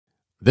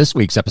This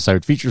week's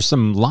episode features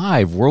some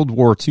live World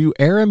War II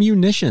era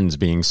munitions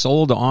being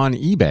sold on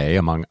eBay,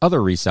 among other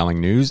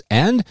reselling news,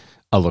 and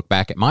a look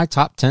back at my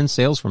top 10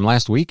 sales from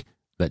last week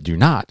that do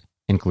not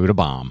include a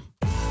bomb.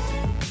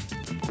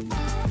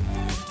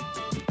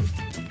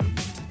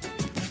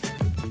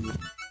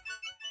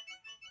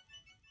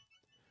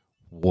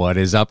 What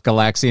is up,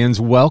 Galaxians?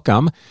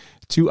 Welcome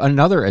to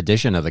another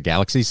edition of the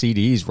Galaxy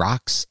CDs,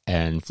 Rocks,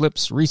 and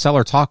Flips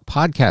Reseller Talk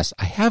podcast.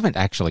 I haven't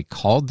actually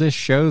called this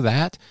show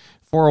that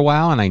for a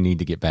while, and I need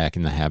to get back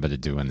in the habit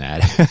of doing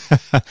that.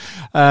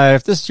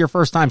 If this is your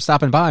first time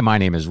stopping by, my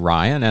name is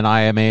Ryan, and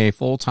I am a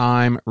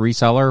full-time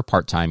reseller,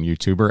 part-time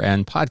YouTuber,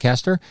 and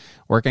podcaster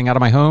working out of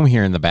my home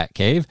here in the Bat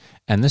Cave.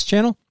 And this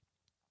channel,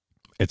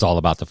 it's all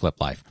about the flip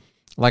life.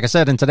 Like I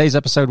said, in today's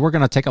episode, we're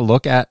going to take a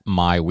look at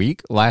my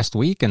week, last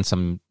week, and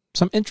some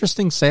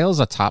interesting sales,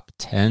 a top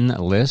 10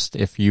 list,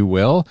 if you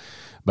will.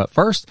 But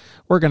first,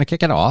 we're going to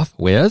kick it off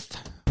with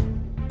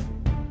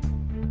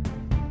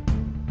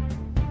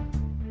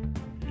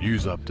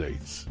news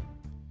updates.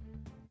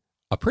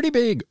 A pretty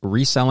big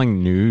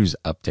reselling news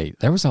update.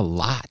 There was a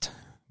lot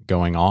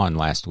going on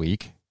last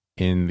week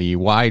in the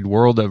wide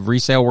world of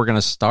resale. We're going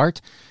to start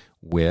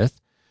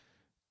with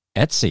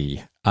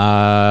Etsy.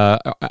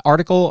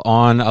 Article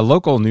on a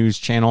local news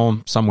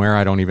channel somewhere.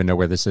 I don't even know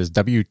where this is.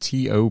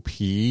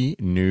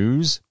 WTOP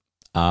News.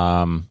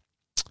 As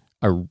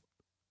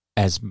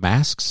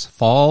masks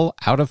fall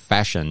out of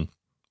fashion,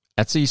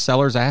 Etsy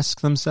sellers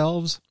ask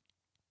themselves,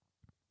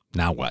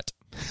 now what?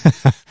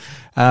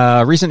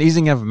 Recent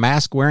easing of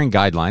mask wearing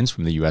guidelines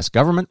from the U.S.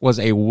 government was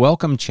a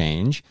welcome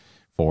change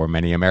for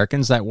many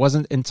Americans. That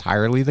wasn't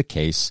entirely the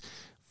case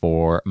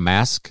for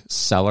mask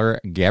seller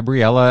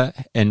Gabriela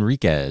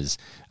Enriquez.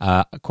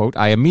 Quote,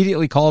 I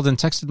immediately called and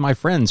texted my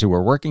friends who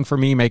were working for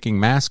me making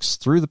masks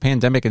through the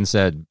pandemic and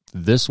said,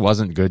 this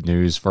wasn't good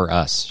news for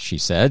us, she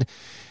said.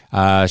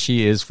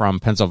 She is from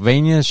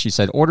Pennsylvania. She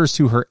said orders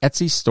to her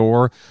Etsy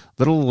store,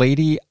 Little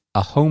Lady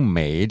a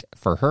Homemade,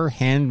 for her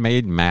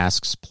handmade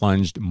masks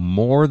plunged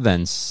more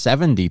than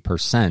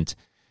 70%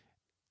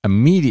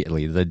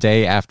 immediately the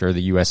day after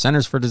the U.S.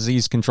 Centers for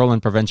Disease Control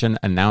and Prevention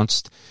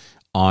announced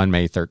on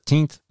May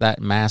 13th that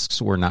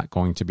masks were not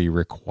going to be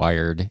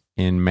required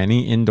in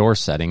many indoor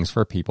settings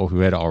for people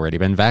who had already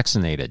been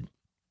vaccinated.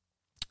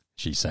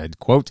 She said,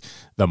 quote,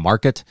 the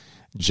market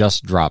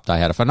just dropped. I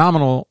had a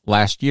phenomenal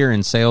last year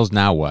in sales.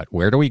 Now what?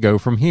 Where do we go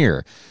from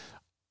here?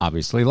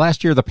 Obviously,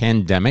 last year, the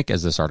pandemic,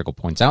 as this article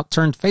points out,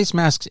 turned face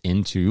masks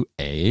into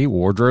a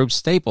wardrobe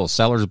staple.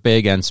 Sellers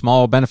big and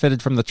small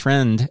benefited from the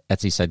trend.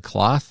 Etsy said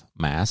cloth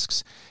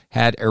masks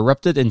had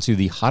erupted into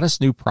the hottest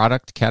new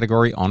product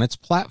category on its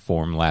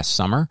platform last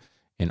summer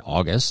in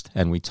August,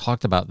 and we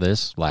talked about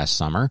this last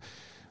summer.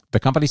 The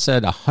company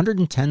said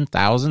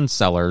 110,000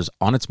 sellers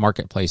on its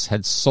marketplace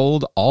had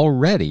sold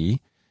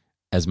already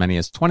as many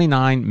as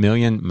 29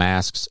 million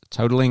masks,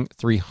 totaling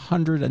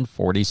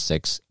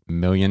 $346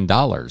 million.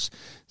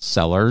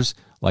 Sellers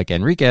like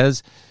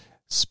Enriquez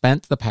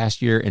spent the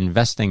past year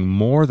investing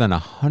more than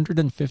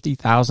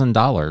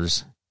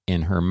 $150,000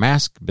 in her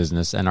mask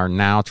business and are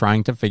now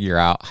trying to figure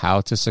out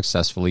how to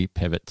successfully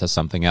pivot to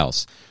something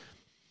else.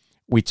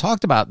 We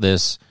talked about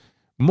this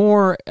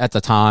more at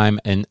the time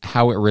and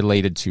how it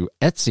related to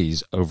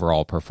Etsy's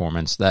overall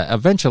performance, that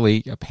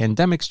eventually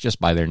pandemics, just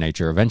by their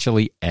nature,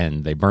 eventually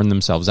end. They burn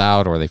themselves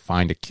out or they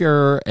find a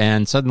cure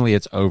and suddenly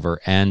it's over.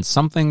 And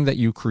something that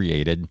you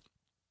created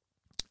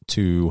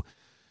to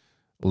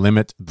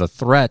limit the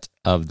threat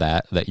of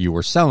that you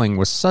were selling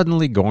was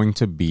suddenly going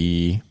to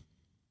be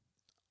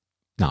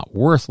not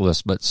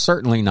worthless, but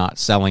certainly not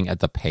selling at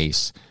the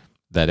pace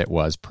that it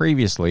was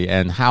previously,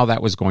 and how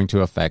that was going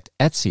to affect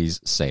Etsy's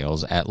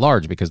sales at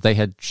large, because they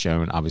had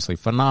shown obviously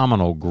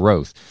phenomenal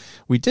growth.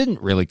 We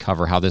didn't really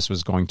cover how this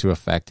was going to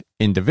affect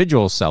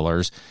individual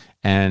sellers,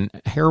 and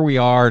here we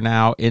are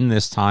now in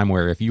this time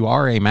where if you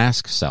are a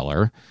mask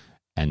seller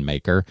and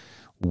maker,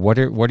 what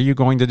are you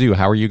going to do?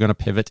 How are you going to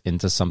pivot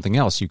into something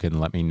else? You can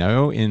let me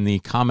know in the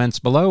comments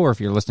below, or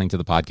if you're listening to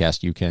the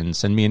podcast, you can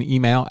send me an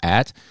email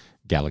at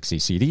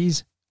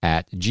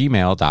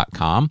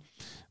galaxycds@gmail.com.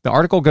 The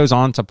article goes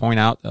on to point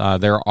out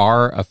there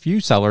are a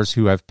few sellers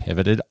who have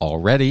pivoted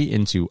already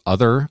into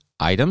other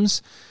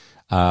items.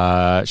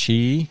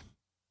 She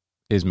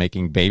is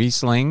making baby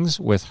slings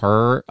with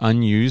her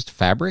unused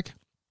fabric.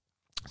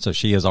 So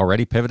she has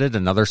already pivoted.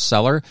 Another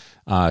seller,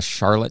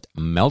 Charlotte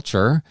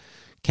Melcher,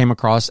 came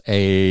across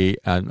a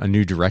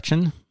new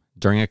direction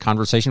during a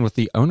conversation with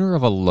the owner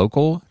of a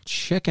local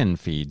chicken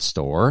feed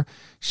store.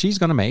 She's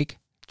going to make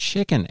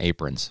chicken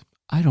aprons.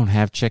 I don't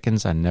have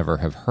chickens. I never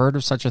have heard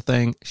of such a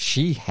thing.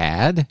 She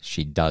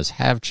does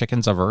have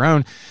chickens of her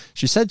own.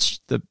 She said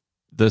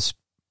this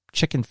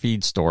chicken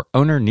feed store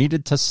owner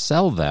needed to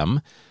sell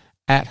them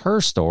at her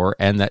store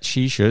and that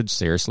she should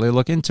seriously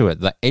look into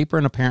it. The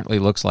apron apparently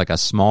looks like a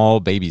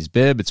small baby's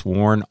bib. It's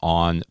worn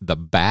on the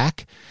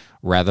back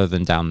rather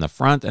than down the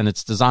front, and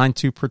it's designed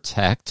to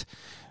protect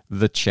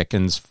the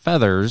chicken's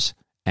feathers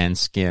and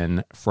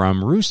skin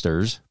from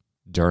roosters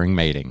during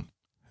mating.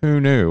 Who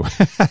knew?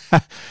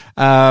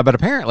 But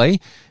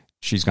apparently,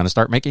 She's going to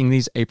start making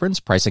these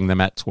aprons, pricing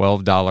them at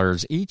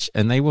 $12 each,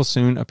 and they will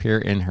soon appear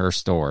in her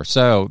store.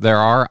 So there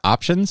are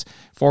options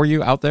for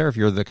you out there if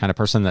you're the kind of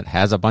person that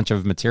has a bunch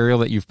of material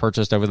that you've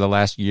purchased over the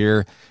last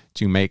year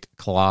to make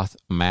cloth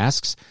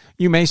masks.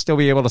 You may still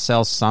be able to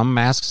sell some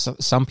masks.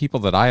 Some people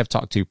that I have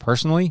talked to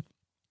personally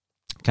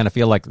kind of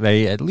feel like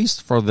they, at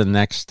least for the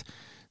next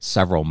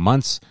several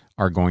months,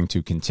 are going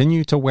to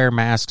continue to wear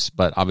masks,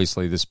 but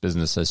obviously this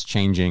business is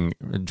changing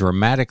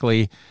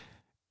dramatically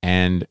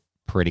and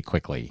pretty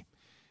quickly.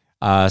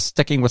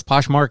 Sticking with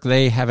Poshmark,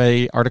 they have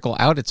an article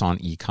out. It's on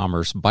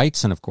e-commerce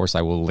bites, and of course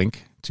I will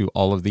link to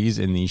all of these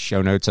in the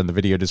show notes and the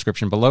video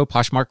description below.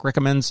 Poshmark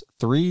recommends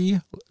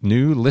 3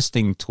 new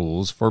listing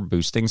tools for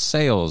boosting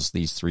sales.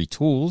 These 3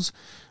 tools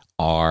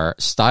are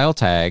Style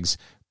Tags,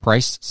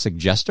 Price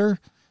Suggester,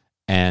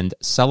 and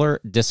Seller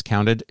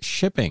Discounted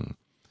Shipping.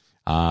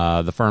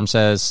 The firm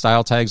says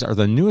Style Tags are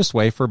the newest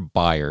way for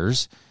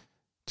buyers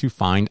to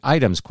find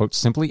items. Quote,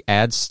 simply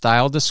add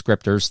style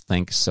descriptors,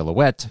 think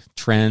silhouette,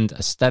 trend,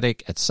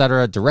 aesthetic,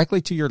 etc.,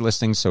 directly to your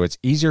listing so it's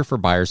easier for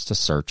buyers to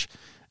search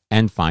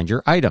and find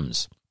your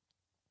items.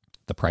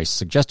 The Price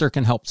Suggester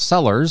can help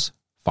sellers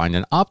find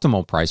an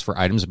optimal price for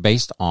items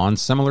based on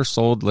similar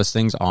sold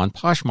listings on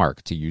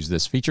Poshmark. To use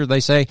this feature, they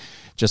say,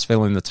 just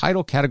fill in the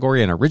title,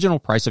 category, and original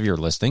price of your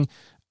listing,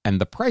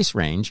 and the price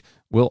range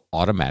will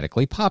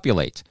automatically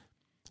populate.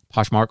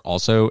 Poshmark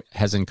also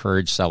has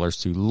encouraged sellers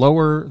to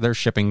lower their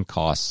shipping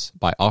costs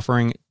by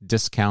offering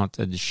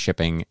discounted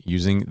shipping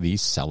using the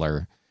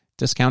Seller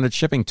Discounted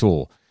Shipping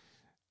tool.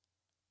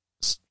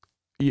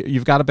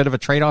 You've got a bit of a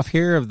trade-off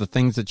here of the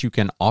things that you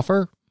can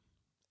offer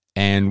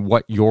and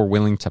what you're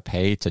willing to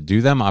pay to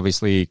do them.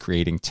 Obviously,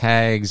 creating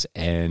tags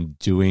and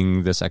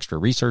doing this extra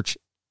research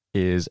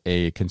is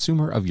a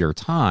consumer of your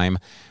time,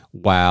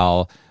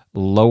 while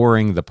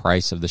lowering the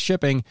price of the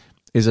shipping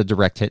is a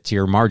direct hit to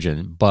your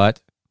margin.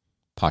 But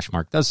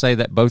Poshmark does say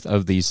that both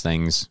of these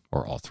things,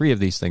 or all 3 of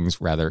these things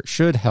rather,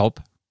 should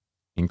help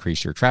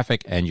increase your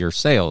traffic and your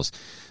sales.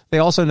 They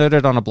also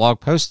noted on a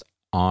blog post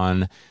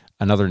on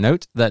another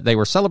note that they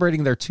were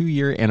celebrating their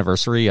 2-year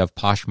anniversary of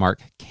Poshmark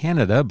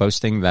Canada,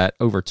 boasting that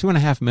over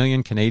 2.5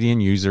 million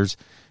Canadian users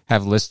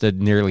have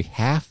listed nearly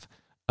 $500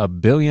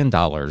 million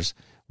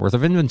worth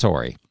of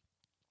inventory.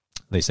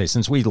 They say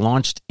since we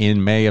launched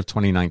in May of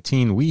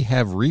 2019, we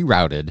have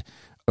rerouted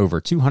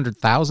over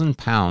 200,000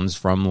 pounds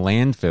from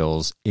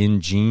landfills in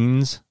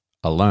jeans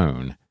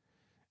alone,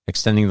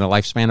 extending the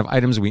lifespan of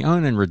items we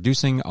own and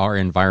reducing our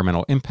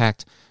environmental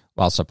impact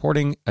while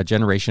supporting a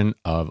generation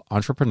of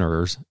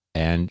entrepreneurs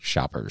and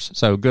shoppers.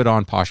 So good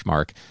on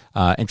Poshmark.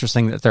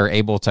 Interesting that they're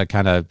able to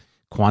kind of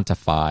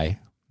quantify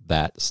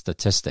that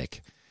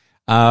statistic.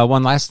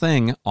 One last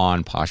thing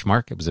on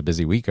Poshmark. It was a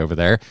busy week over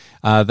there.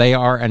 They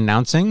are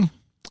announcing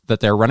that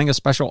they're running a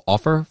special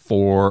offer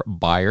for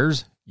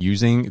buyers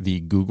using the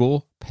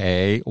Google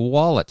Pay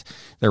wallet.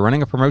 They're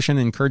running a promotion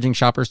encouraging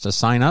shoppers to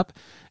sign up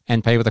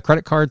and pay with a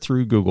credit card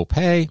through Google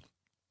Pay.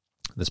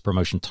 This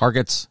promotion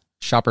targets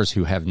shoppers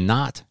who have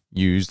not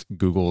used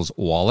Google's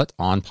wallet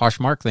on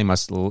Poshmark. They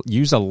must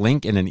use a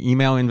link in an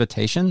email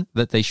invitation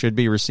that they should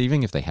be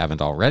receiving if they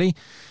haven't already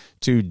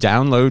to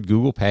download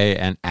Google Pay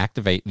and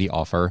activate the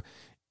offer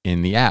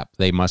in the app.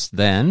 They must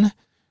then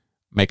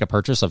make a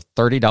purchase of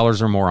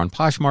 $30 or more on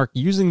Poshmark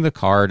using the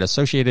card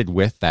associated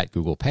with that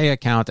Google Pay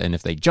account. And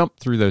if they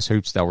jump through those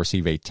hoops, they'll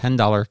receive a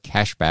 $10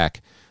 cash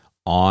back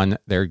on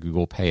their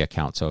Google Pay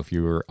account. So if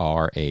you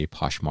are a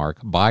Poshmark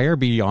buyer,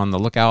 be on the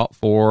lookout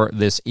for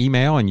this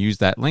email and use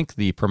that link.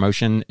 The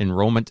promotion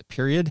enrollment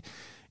period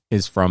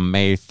is from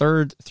May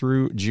 3rd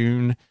through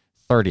June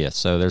 30th.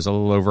 So there's a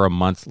little over a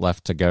month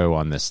left to go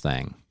on this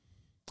thing.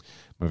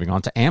 Moving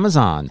on to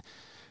Amazon.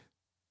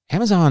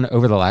 Amazon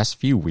over the last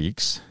few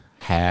weeks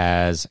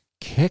has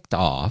kicked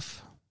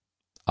off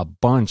a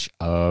bunch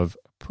of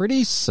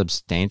pretty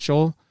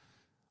substantial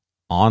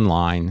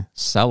online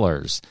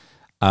sellers.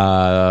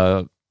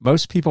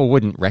 Most people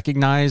wouldn't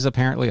recognize,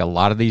 apparently, a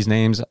lot of these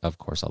names. Of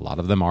course, a lot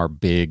of them are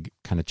big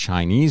kind of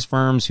Chinese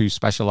firms who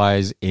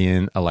specialize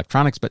in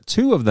electronics, but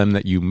 2 of them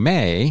that you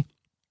may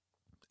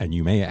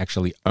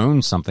actually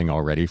own something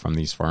already from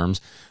these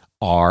firms,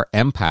 are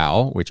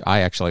MPOW, which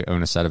I actually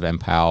own a set of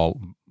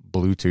MPOW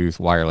Bluetooth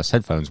wireless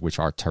headphones, which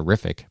are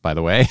terrific, by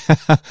the way,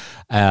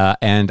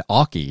 and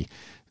Aukey,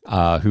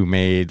 who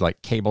made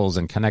like cables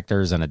and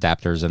connectors and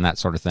adapters and that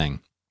sort of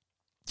thing.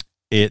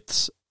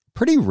 It's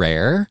pretty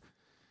rare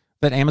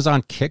that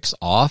Amazon kicks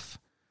off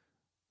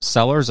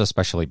sellers,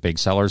 especially big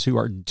sellers, who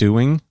are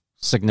doing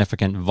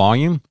significant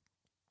volume.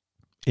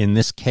 In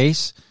this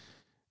case,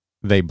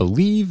 they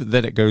believe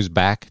that it goes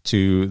back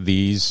to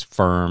these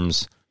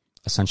firms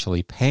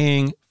essentially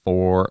paying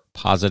for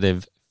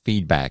positive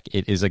feedback.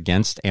 It is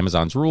against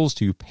Amazon's rules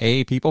to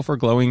pay people for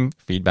glowing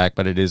feedback,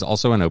 but it is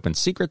also an open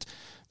secret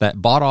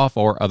that bought off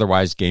or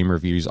otherwise game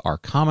reviews are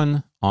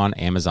common on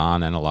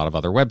Amazon and a lot of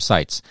other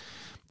websites.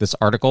 This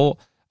article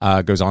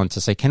goes on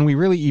to say, can we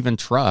really even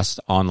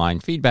trust online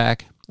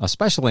feedback,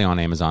 especially on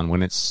Amazon,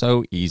 when it's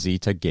so easy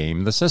to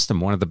game the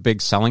system? One of the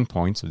big selling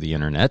points of the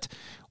internet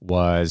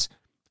was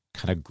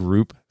kind of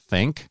group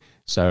think.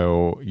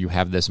 So you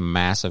have this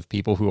mass of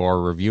people who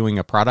are reviewing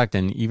a product,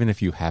 and even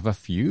if you have a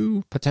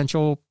few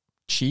potential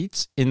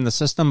cheats in the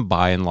system,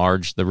 by and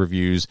large, the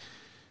reviews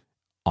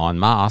en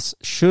masse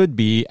should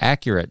be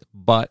accurate.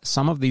 But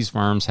some of these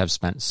firms have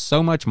spent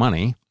so much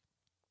money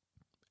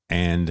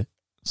and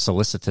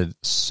solicited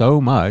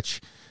so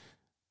much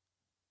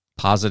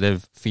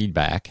positive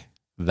feedback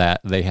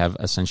that they have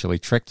essentially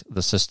tricked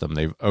the system.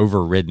 They've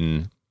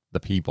overridden the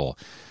people.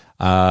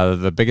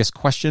 The biggest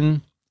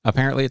question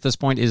apparently at this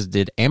point is,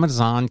 did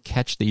Amazon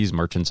catch these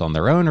merchants on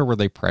their own, or were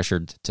they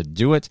pressured to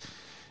do it?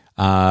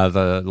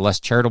 The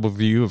less charitable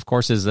view, of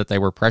course, is that they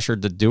were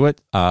pressured to do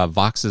it.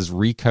 Vox's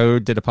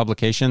Recode did a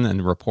publication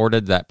and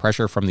reported that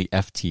pressure from the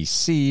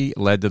FTC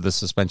led to the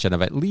suspension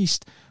of at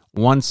least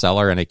one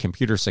seller, and a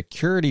computer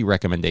security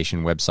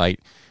recommendation website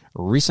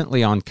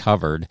recently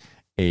uncovered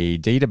a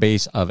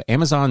database of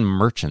Amazon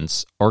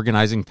merchants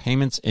organizing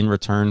payments in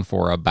return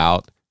for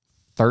about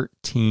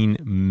 13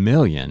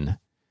 million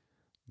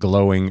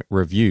glowing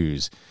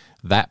reviews.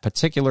 That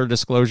particular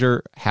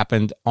disclosure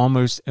happened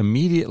almost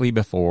immediately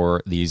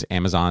before these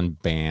Amazon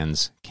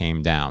bans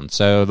came down.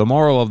 So the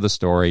moral of the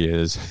story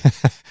is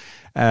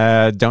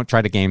don't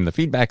try to game the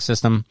feedback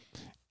system,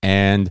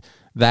 and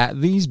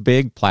that these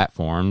big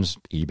platforms,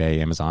 eBay,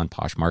 Amazon,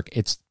 Poshmark,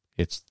 it's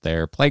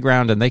their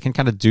playground, and they can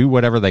kind of do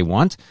whatever they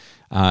want,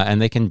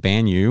 and they can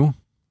ban you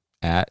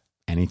at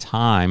any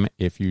time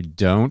if you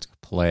don't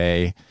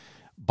play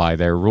by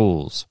their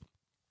rules.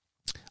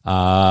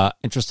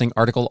 Interesting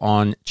article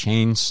on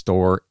Chain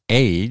Store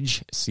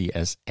Age,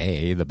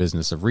 CSA, the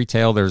business of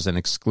retail. There's an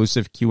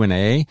exclusive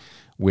Q&A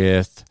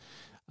with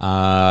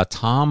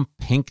Tom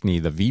Pinkney,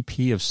 the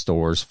VP of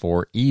stores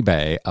for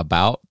eBay,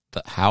 about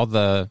how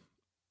the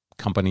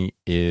company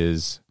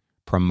is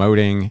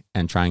promoting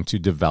and trying to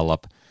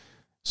develop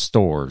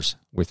stores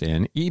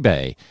within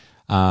eBay.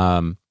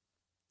 I'm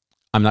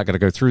not going to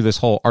go through this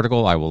whole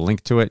article. I will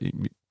link to it.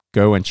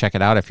 Go and check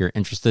it out if you're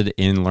interested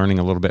in learning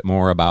a little bit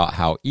more about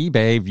how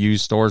eBay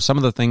views stores. Some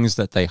of the things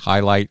that they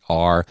highlight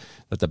are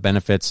that the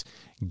benefits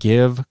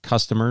give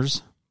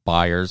customers,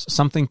 buyers,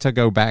 something to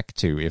go back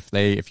to.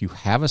 If you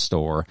have a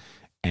store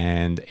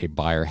and a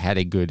buyer had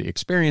a good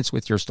experience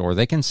with your store,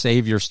 they can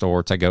save your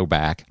store to go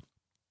back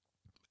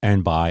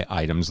and buy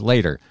items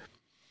later.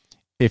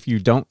 If you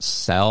don't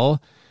sell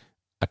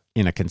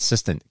in a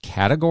consistent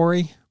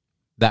category,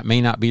 that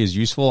may not be as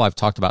useful. I've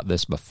talked about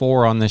this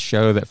before on this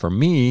show, that for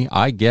me,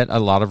 I get a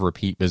lot of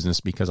repeat business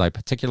because I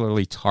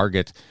particularly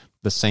target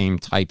the same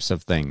types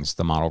of things: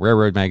 the Model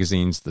Railroad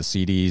magazines, the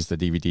CDs, the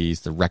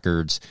DVDs, the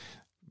records,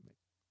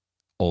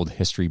 old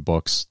history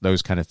books,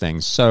 those kind of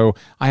things. So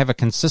I have a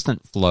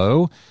consistent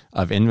flow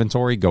of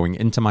inventory going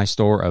into my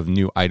store of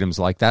new items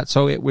like that.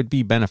 So it would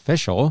be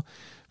beneficial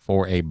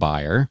for a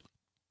buyer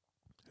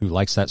who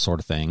likes that sort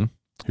of thing,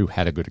 who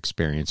had a good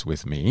experience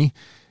with me,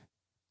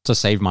 to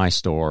save my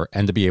store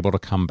and to be able to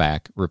come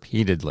back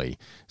repeatedly.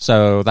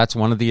 So that's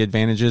one of the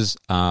advantages.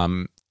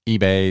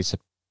 eBay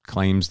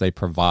claims they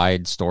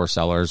provide store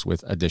sellers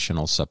with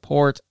additional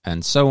support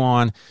and so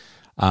on.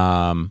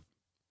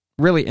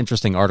 Really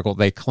interesting article.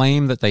 They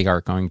claim that they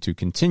are going to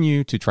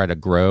continue to try to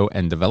grow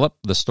and develop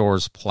the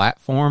store's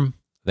platform.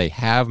 They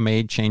have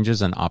made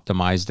changes and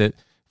optimized it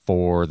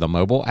for the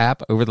mobile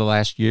app over the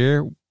last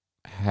year,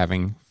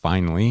 having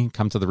finally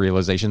come to the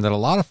realization that a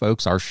lot of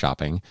folks are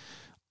shopping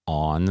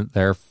on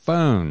their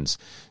phones.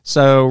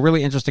 So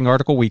really interesting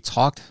article. We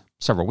talked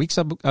several weeks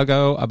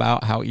ago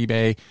about how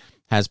eBay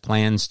has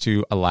plans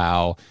to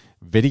allow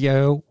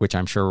video, which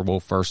I'm sure will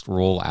first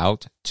roll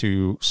out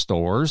to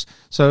stores.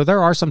 So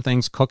there are some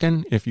things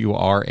cooking if you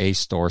are a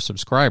store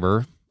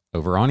subscriber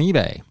over on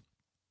eBay.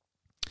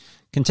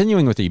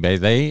 Continuing with eBay,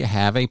 they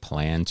have a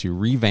plan to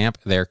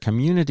revamp their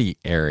community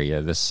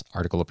area. This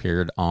article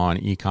appeared on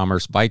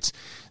E-commerce Bytes.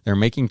 They're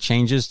making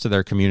changes to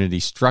their community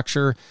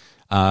structure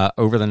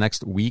over the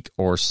next week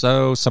or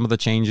so. Some of the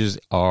changes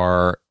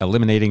are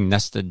eliminating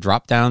nested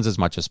drop-downs as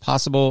much as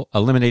possible,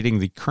 eliminating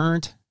the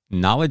current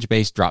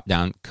knowledge-based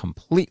drop-down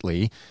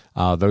completely.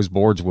 Those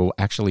boards will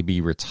actually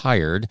be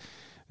retired.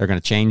 They're going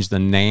to change the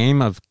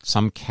name of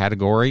some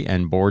category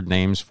and board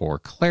names for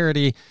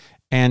clarity,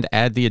 and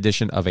add the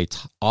addition of a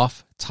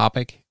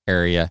off-topic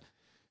area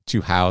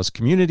to house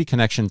community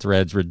connection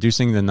threads,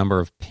 reducing the number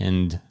of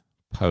pinned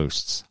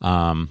posts.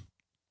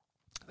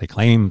 They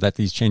claim that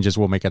these changes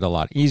will make it a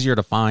lot easier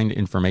to find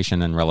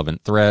information and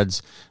relevant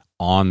threads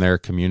on their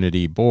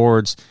community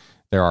boards.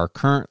 There are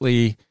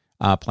currently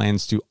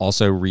plans to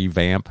also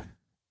revamp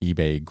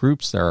eBay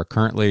groups. There are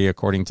currently,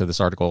 according to this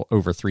article,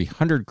 over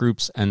 300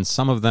 groups, and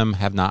some of them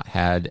have not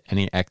had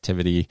any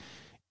activity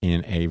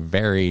in a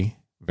very,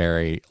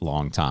 very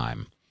long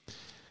time.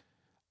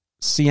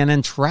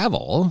 CNN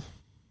Travel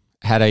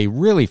had a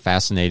really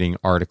fascinating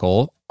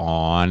article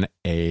on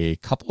a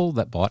couple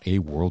that bought a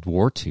World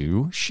War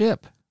II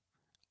ship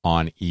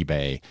on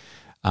eBay.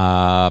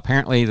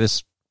 Apparently,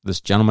 this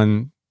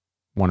gentleman,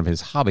 one of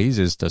his hobbies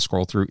is to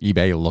scroll through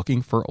eBay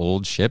looking for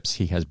old ships.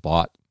 He has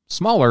bought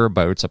smaller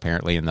boats,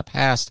 apparently, in the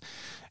past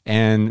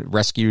and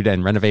rescued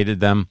and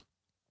renovated them.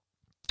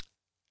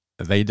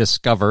 They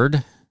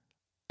discovered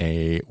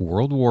a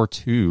World War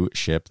II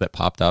ship that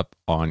popped up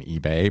on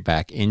eBay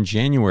back in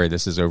January.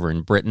 This is over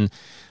in Britain.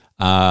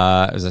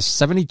 It was a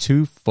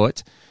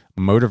 72-foot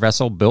motor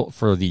vessel built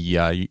for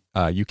the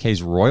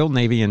UK's Royal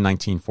Navy in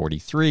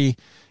 1943,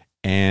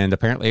 and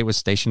apparently it was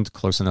stationed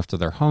close enough to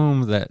their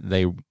home that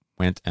they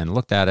went and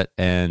looked at it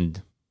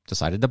and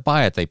decided to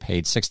buy it. They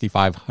paid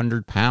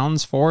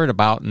 £6,500 for it,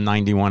 about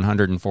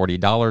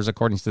 $9,140,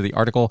 according to the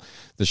article.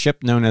 The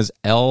ship, known as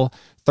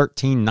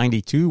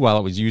L-1392, while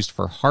it was used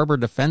for harbor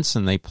defense,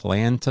 and they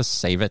plan to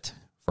save it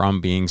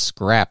from being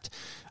scrapped.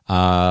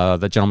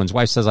 The gentleman's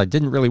wife says, I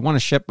didn't really want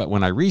a ship, but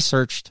when I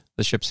researched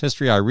the ship's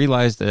history, I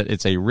realized that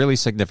it's a really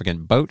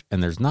significant boat,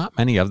 and there's not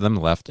many of them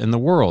left in the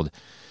world.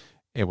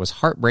 It was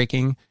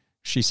heartbreaking,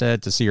 she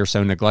said, to see her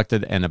so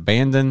neglected and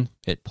abandoned.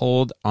 It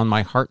pulled on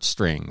my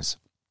heartstrings.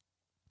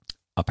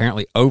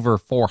 Apparently, over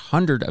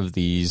 400 of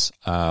these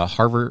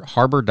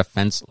harbor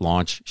defense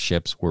launch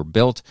ships were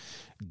built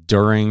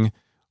during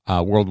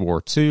World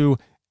War II,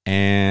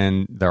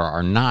 and there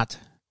are not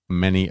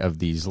many of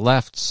these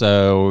left.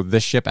 So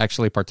this ship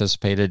actually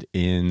participated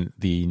in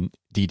the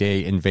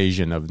D-Day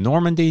invasion of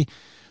Normandy.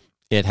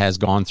 It has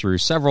gone through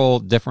several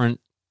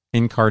different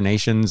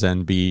incarnations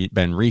and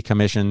been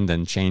recommissioned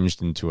and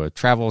changed into a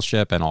travel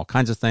ship and all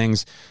kinds of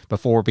things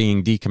before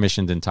being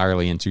decommissioned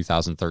entirely in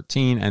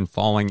 2013 and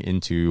falling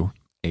into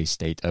a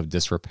state of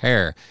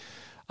disrepair.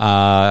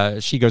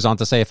 She goes on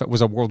to say, if it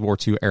was a World War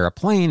II era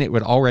plane, it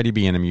would already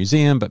be in a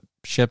museum, but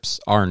ships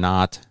are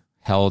not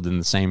held in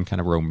the same kind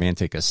of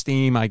romantic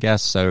esteem, I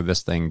guess, so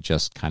this thing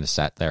just kind of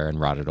sat there and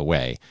rotted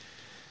away.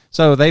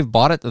 So they've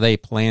bought it. They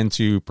plan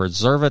to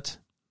preserve it.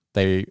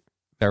 They're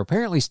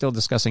apparently still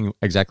discussing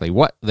exactly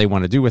what they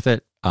want to do with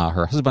it.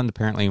 Her husband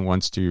apparently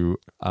wants to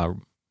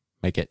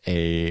make it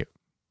a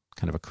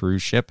kind of a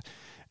cruise ship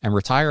and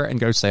retire and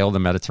go sail the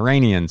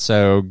Mediterranean.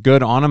 So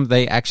good on them.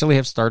 They actually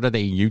have started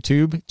a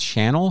YouTube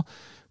channel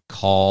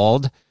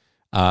called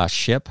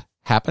Ship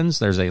Happens.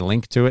 There's a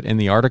link to it in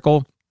the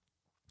article,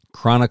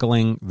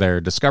 chronicling their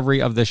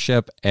discovery of this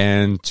ship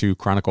and to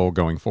chronicle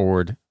going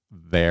forward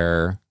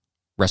their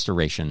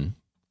restoration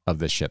of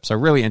this ship. So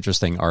really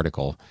interesting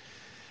article.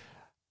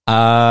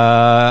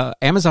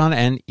 Amazon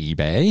and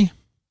eBay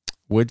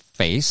would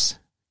face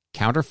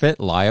counterfeit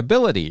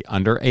liability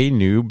under a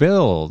new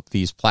bill.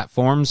 These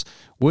platforms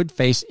would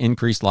face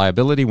increased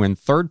liability when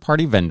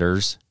third-party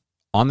vendors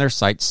on their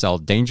sites sell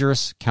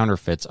dangerous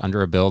counterfeits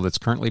under a bill that's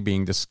currently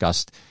being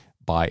discussed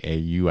by a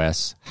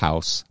U.S.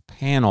 House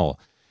panel.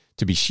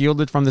 To be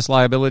shielded from this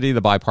liability,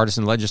 the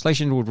bipartisan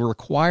legislation would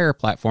require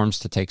platforms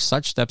to take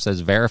such steps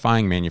as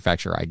verifying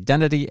manufacturer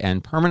identity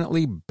and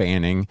permanently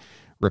banning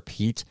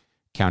repeat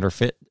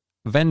counterfeit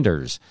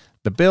vendors.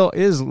 The bill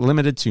is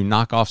limited to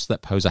knockoffs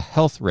that pose a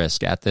health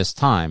risk at this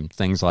time,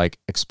 things like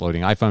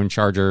exploding iPhone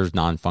chargers,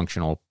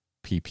 non-functional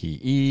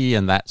PPE,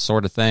 and that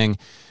sort of thing.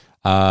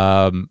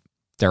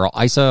 Darrell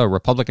Issa, a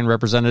Republican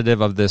representative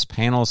of this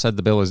panel, said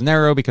the bill is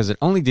narrow because it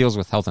only deals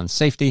with health and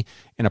safety.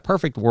 In a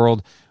perfect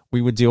world,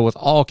 we would deal with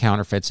all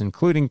counterfeits,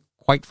 including,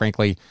 quite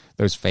frankly,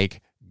 those fake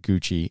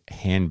Gucci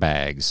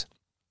handbags.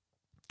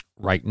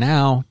 Right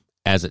now,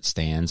 as it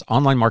stands,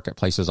 online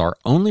marketplaces are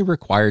only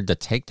required to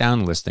take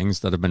down listings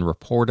that have been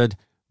reported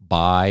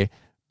by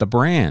the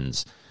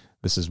brands.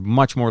 This is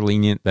much more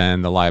lenient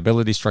than the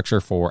liability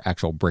structure for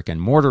actual brick and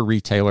mortar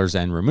retailers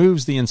and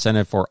removes the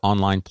incentive for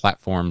online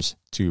platforms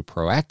to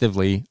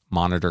proactively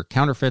monitor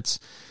counterfeits,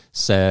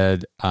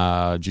 said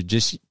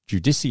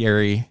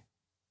Judiciary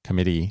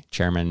Committee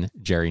Chairman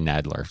Jerry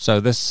Nadler. So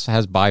this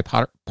has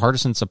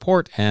bipartisan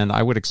support, and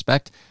I would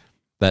expect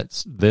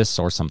that this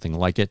or something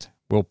like it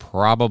will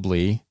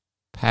probably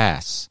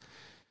pass.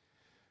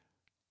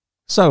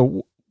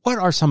 So what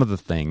are some of the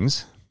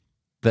things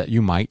that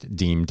you might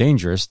deem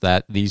dangerous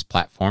that these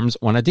platforms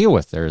want to deal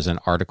with? There's an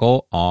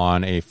article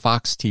on a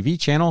Fox TV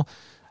channel.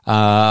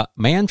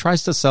 Man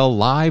tries to sell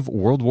live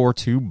World War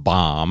II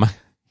bomb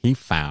he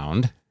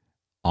found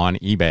on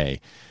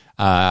eBay.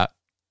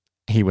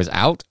 He was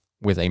out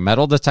with a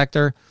metal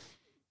detector,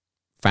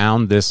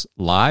 found this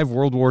live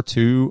World War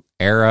II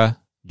era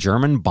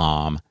German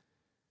bomb,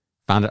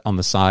 found it on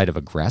the side of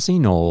a grassy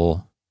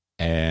knoll,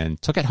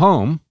 and took it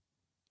home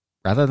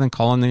rather than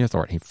calling the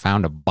authority. He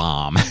found a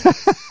bomb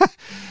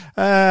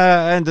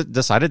and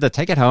decided to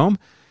take it home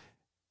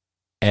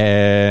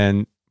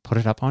and put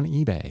it up on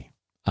eBay.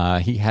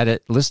 He had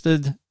it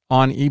listed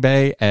on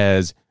eBay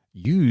as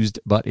used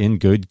but in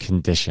good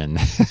condition.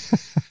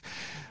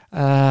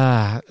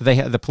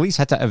 The police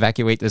had to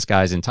evacuate this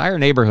guy's entire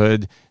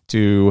neighborhood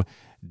to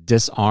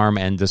disarm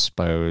and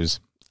dispose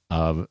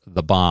of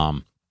the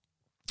bomb.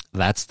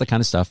 That's the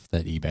kind of stuff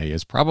that eBay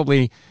is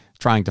probably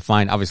trying to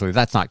find. Obviously,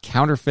 that's not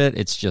counterfeit.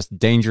 It's just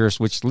dangerous,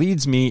 which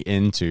leads me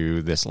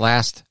into this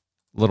last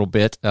little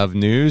bit of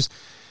news.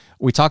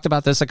 We talked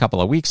about this a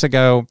couple of weeks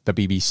ago. The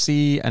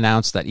BBC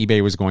announced that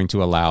eBay was going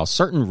to allow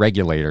certain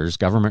regulators,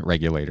 government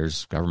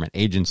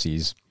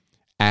agencies,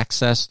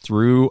 access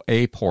through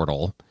a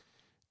portal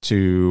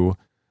to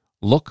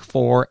look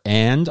for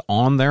and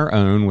on their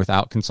own,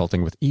 without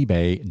consulting with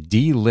eBay,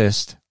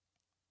 delist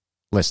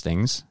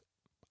listings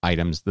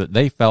items that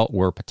they felt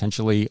were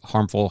potentially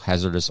harmful,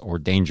 hazardous, or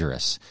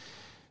dangerous.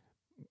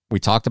 We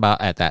talked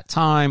about at that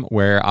time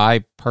where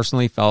I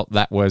personally felt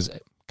that was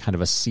kind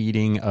of a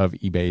ceding of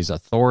eBay's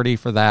authority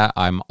for that.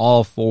 I'm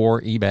all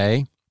for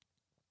eBay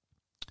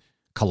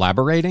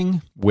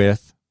collaborating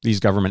with these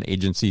government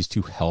agencies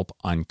to help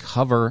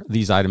uncover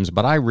these items,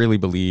 but I really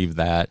believe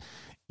that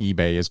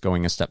eBay is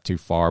going a step too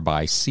far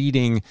by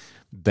ceding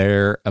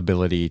their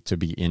ability to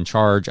be in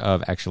charge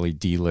of actually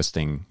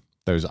delisting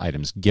those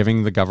items.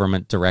 Giving the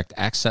government direct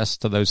access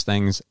to those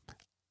things,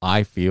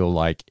 I feel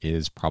like,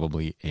 is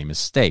probably a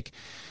mistake.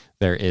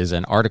 There is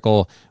an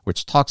article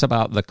which talks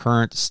about the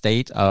current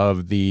state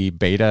of the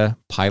beta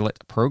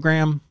pilot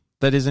program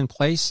that is in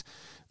place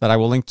that I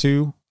will link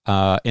to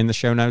in the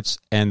show notes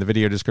and the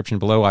video description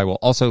below. I will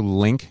also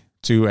link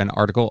to an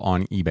article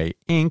on eBay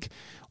Inc.,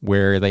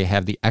 where they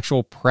have the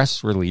actual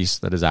press release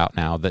that is out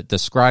now that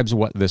describes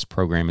what this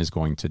program is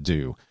going to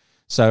do.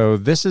 So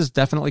this is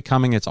definitely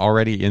coming. It's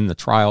already in the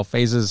trial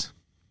phases.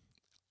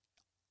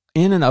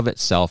 In and of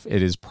itself,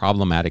 it is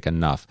problematic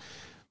enough.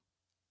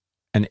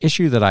 An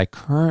issue that I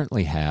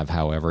currently have,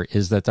 however,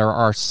 is that there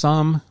are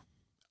some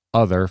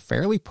other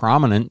fairly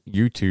prominent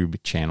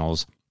YouTube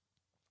channels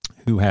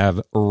who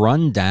have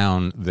run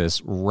down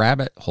this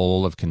rabbit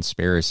hole of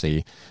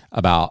conspiracy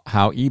about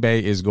how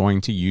eBay is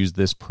going to use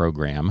this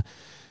program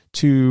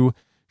to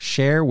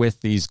share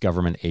with these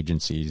government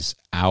agencies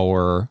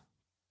our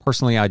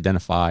personally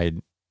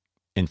identified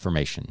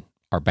information,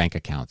 our bank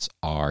accounts,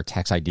 our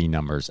tax ID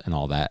numbers, and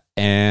all that.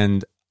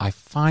 And I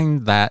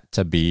find that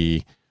to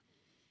be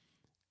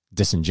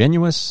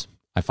disingenuous.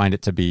 I find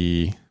it to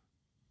be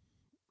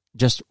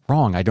just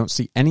wrong. I don't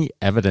see any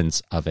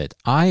evidence of it.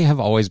 I have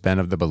always been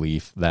of the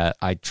belief that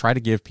I try to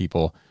give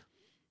people,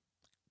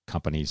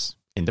 companies,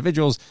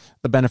 individuals,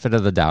 the benefit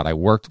of the doubt. I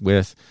worked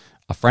with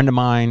a friend of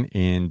mine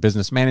in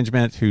business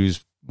management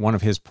who's one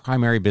of his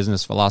primary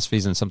business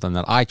philosophies, and something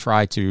that I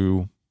try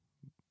to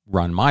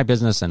run my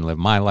business and live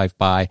my life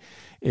by,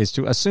 is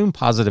to assume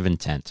positive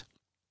intent.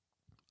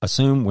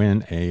 Assume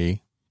when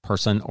a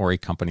person or a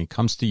company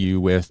comes to you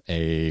with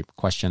a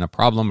question, a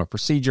problem, a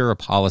procedure, a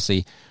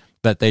policy,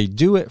 that they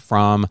do it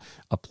from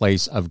a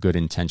place of good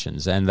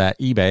intentions, and that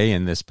eBay,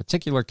 in this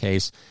particular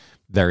case,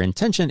 their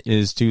intention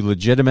is to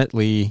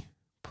legitimately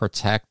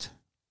protect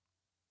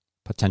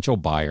potential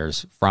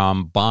buyers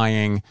from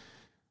buying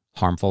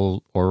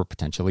harmful or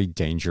potentially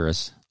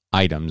dangerous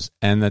items,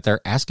 and that they're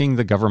asking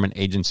the government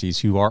agencies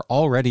who are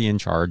already in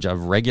charge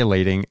of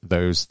regulating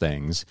those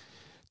things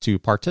to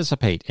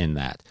participate in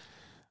that.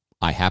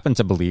 I happen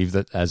to believe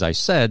that, as I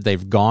said,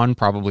 they've gone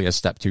probably a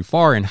step too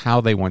far in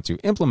how they want to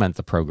implement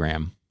the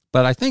program.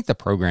 But I think the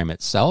program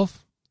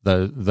itself,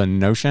 the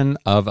notion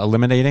of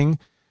eliminating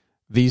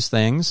these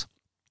things,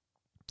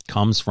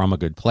 comes from a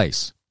good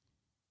place.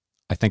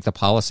 I think the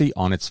policy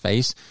on its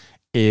face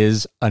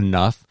is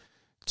enough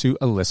to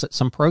elicit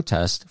some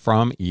protest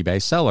from eBay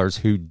sellers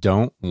who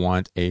don't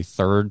want a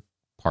third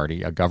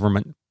party, a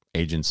government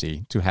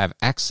agency, to have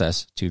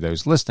access to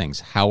those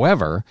listings.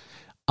 However,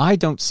 I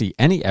don't see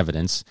any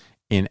evidence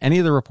in any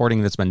of the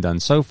reporting that's been done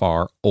so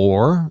far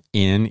or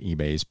in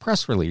eBay's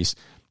press release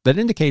that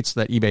indicates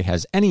that eBay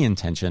has any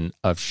intention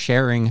of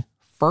sharing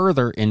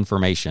further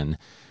information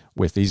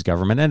with these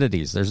government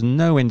entities. There's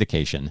no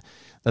indication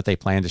that they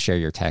plan to share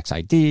your tax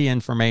ID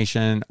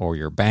information or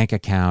your bank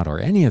account or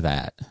any of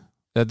that.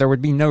 That there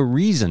would be no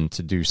reason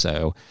to do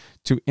so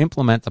to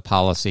implement the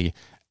policy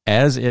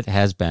as it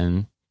has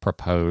been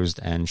proposed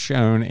and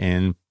shown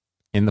in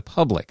the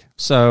public.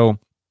 So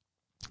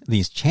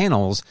these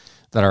channels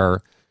that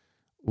are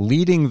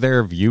leading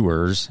their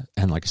viewers,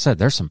 and like I said,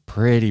 there's some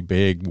pretty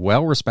big,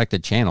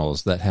 well-respected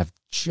channels that have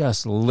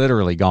just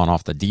literally gone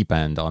off the deep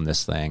end on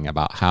this thing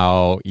about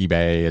how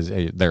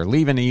they're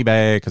leaving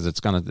eBay because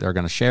they're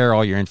gonna share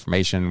all your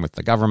information with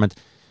the government.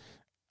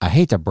 I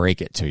hate to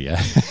break it to you,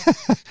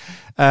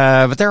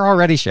 but they're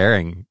already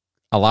sharing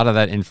a lot of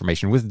that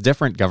information with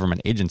different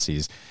government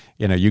agencies.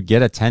 You know, you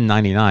get a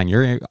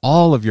 1099,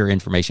 all of your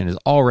information is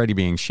already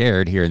being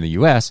shared here in the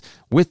U.S.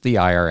 with the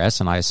IRS,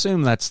 and I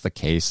assume that's the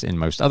case in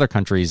most other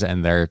countries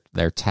and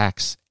their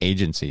tax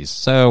agencies.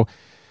 So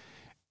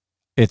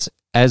it's,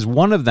 as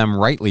one of them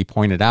rightly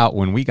pointed out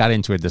when we got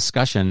into a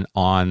discussion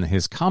on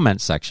his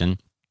comment section,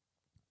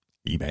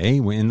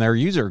 eBay, in their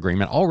user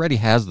agreement, already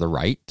has the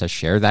right to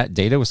share that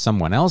data with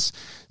someone else.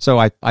 So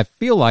I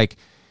feel like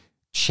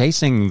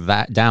chasing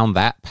that down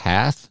that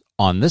path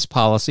on this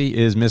policy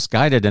is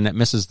misguided, and it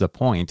misses the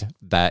point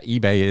that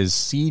eBay is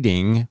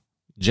ceding,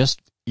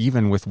 just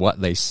even with what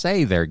they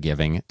say they're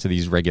giving to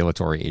these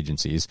regulatory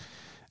agencies,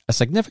 a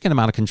significant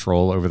amount of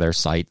control over their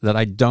site that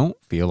I don't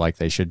feel like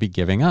they should be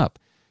giving up.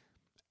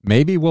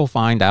 Maybe we'll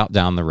find out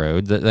down the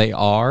road that they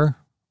are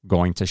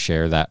going to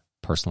share that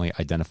personally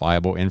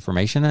identifiable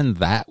information, and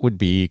that would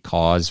be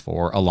cause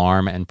for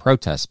alarm and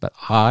protest. But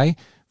I,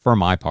 for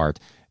my part,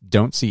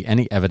 don't see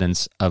any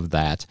evidence of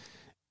that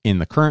in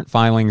the current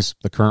filings,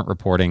 the current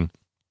reporting.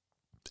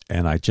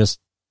 And I just,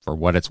 for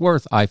what it's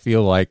worth, I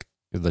feel like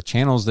the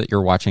channels that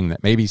you're watching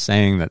that may be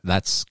saying that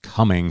that's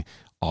coming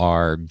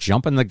are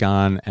jumping the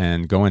gun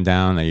and going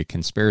down a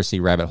conspiracy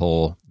rabbit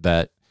hole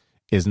that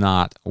is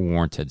not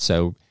warranted.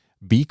 So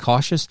be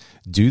cautious.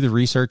 Do the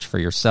research for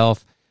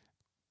yourself.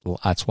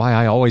 That's why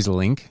I always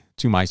link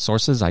to my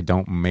sources. I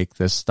don't make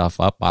this stuff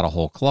up out of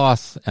whole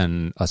cloth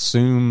and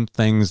assume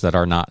things that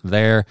are not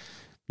there.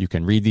 You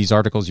can read these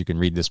articles. You can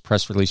read this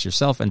press release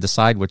yourself and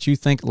decide what you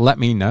think. Let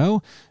me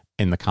know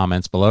in the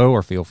comments below,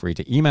 or feel free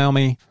to email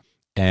me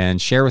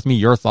and share with me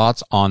your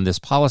thoughts on this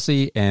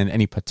policy and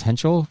any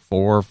potential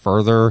for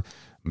further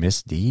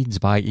misdeeds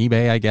by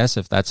eBay, I guess,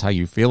 if that's how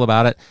you feel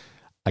about it.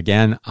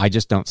 Again, I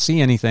just don't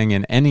see anything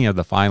in any of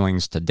the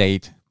filings to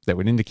date that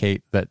would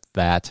indicate that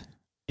that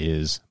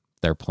is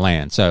their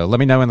plan. So let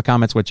me know in the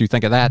comments what you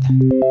think of that.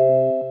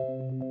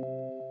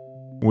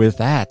 With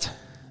that,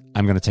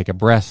 I'm going to take a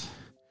breath,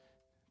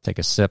 take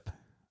a sip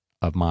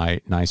of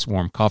my nice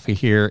warm coffee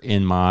here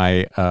in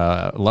my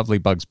lovely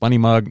Bugs Bunny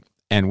mug,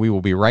 and we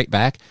will be right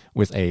back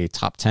with a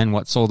top 10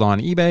 what sold on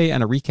eBay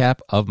and a recap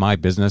of my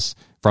business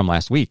from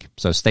last week.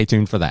 So stay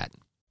tuned for that.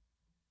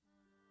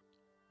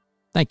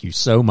 Thank you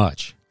so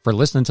much for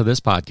listening to this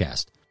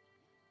podcast.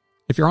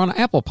 If you're on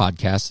Apple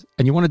Podcasts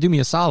and you want to do me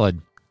a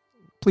solid,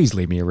 please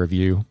leave me a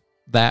review.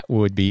 That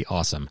would be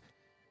awesome.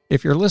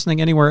 If you're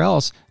listening anywhere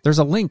else, there's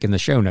a link in the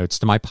show notes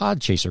to my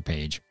Podchaser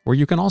page where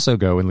you can also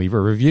go and leave a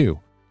review.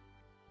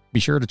 Be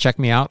sure to check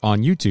me out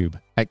on YouTube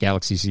at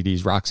Galaxy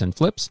CDs Rocks and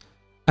Flips,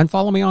 and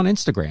follow me on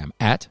Instagram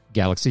at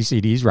Galaxy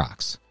CDs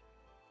Rocks.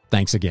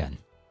 Thanks again.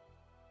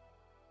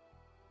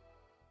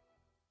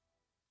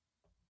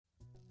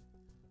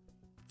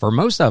 For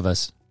most of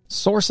us,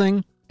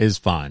 sourcing is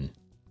fun,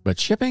 but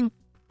shipping,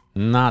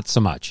 not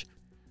so much.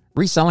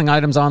 Reselling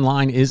items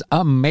online is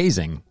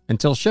amazing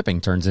until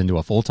shipping turns into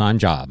a full-time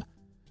job.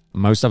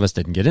 Most of us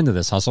didn't get into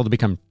this hustle to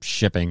become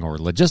shipping or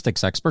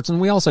logistics experts, and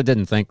we also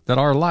didn't think that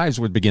our lives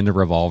would begin to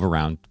revolve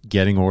around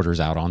getting orders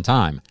out on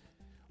time.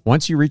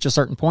 Once you reach a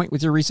certain point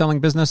with your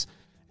reselling business,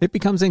 it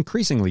becomes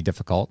increasingly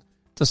difficult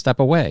to step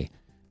away.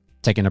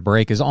 Taking a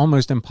break is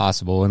almost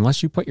impossible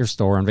unless you put your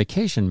store on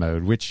vacation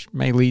mode, which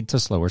may lead to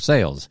slower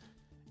sales.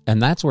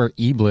 And that's where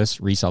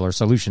eBliss Reseller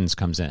Solutions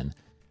comes in.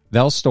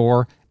 They'll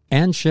store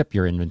and ship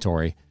your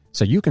inventory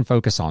so you can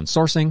focus on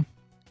sourcing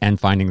and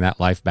finding that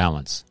life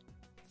balance.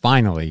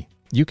 Finally,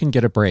 you can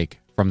get a break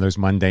from those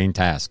mundane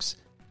tasks.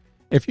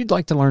 If you'd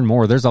like to learn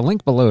more, there's a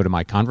link below to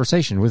my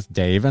conversation with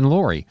Dave and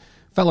Lori,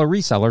 fellow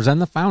resellers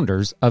and the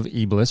founders of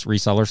eBliss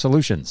Reseller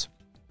Solutions.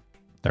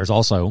 There's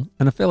also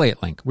an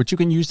affiliate link, which you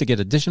can use to get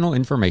additional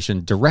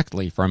information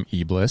directly from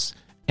eBliss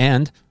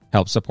and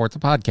help support the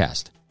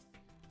podcast.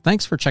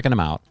 Thanks for checking them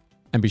out,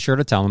 and be sure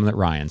to tell them that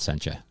Ryan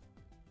sent you.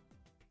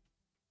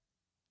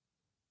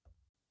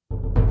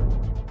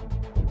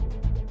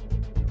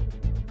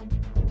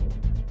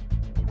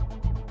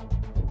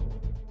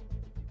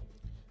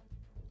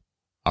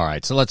 All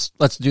right, so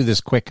let's do this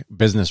quick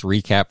business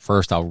recap.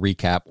 First, I'll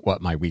recap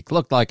what my week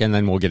looked like, and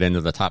then we'll get into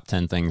the top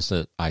 10 things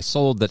that I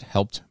sold that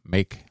helped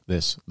make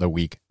this the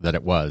week that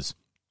it was.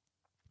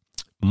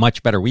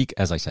 Much better week,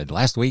 as I said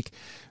last week.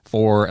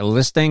 For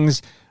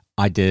listings,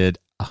 I did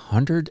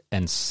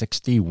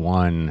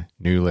 161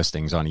 new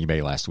listings on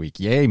eBay last week.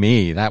 Yay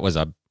me, that was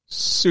a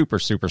super,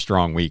 super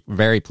strong week.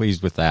 Very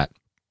pleased with that.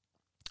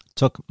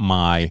 Took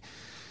my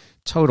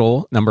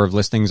total number of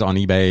listings on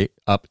eBay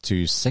up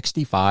to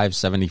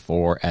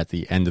 6,574 at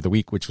the end of the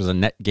week, which was a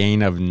net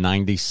gain of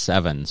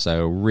 97.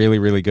 So really,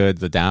 really good.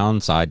 The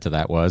downside to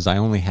that was I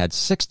only had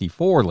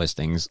 64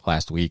 listings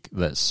last week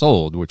that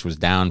sold, which was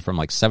down from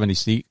like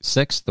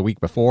 76 the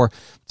week before.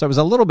 So it was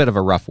a little bit of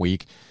a rough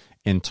week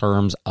in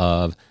terms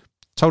of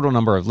total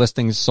number of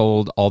listings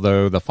sold,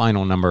 although the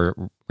final number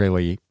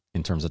really,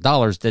 in terms of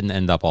dollars, didn't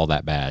end up all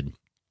that bad.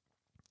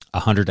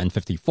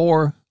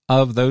 154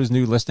 of those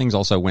new listings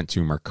also went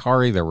to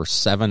Mercari. There were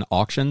 7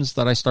 auctions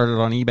that I started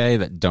on eBay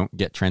that don't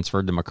get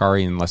transferred to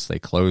Mercari unless they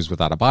close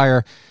without a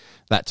buyer.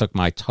 That took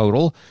my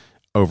total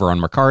over on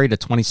Mercari to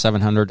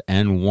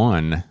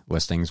 2,701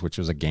 listings, which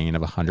was a gain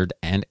of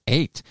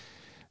 108.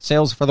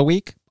 Sales for the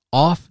week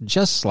off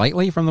just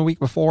slightly from the week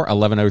before,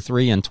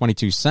 $11.03 and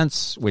 22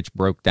 cents, which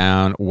broke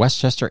down.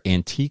 Westchester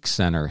Antique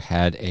Center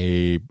had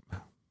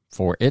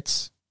for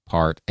its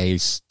part, a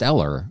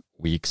stellar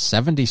week,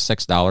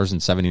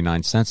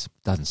 $76.79.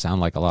 Doesn't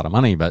sound like a lot of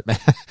money, but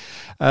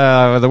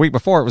the week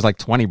before it was like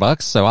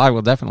 $20, so I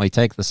will definitely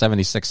take the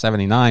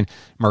 $76.79.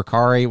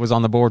 Mercari was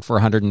on the board for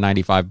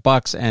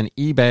 $195, and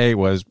eBay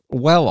was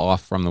well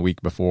off from the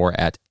week before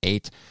at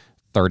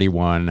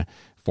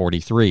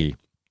 $831.43.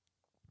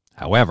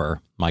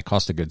 However, my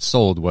cost of goods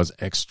sold was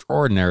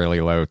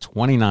extraordinarily low,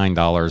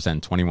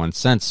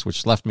 $29.21,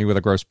 which left me with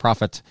a gross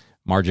profit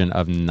margin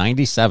of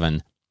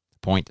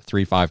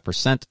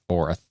 97.35%,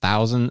 or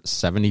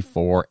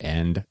 $1,074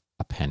 and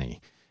a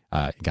penny.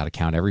 You got to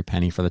count every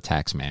penny for the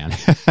tax man.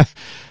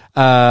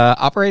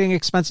 Operating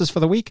expenses for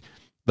the week,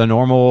 the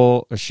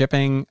normal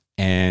shipping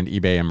and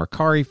eBay and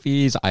Mercari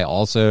fees. I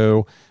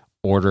also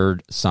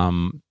ordered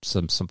some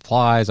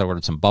supplies. I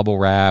ordered some bubble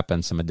wrap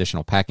and some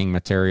additional packing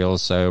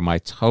materials. So my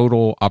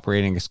total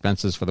operating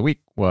expenses for the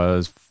week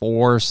was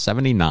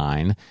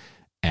 $479,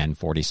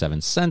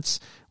 $1.47,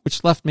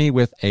 which left me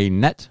with a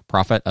net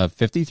profit of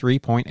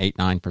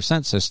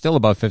 53.89%, so still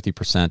above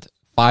 50%,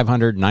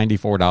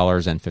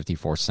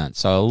 $594.54.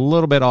 So a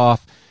little bit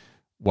off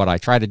what I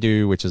try to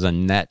do, which is a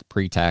net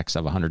pre-tax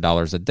of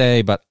 $100 a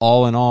day. But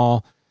all in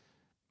all,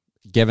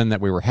 given that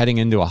we were heading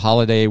into a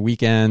holiday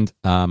weekend,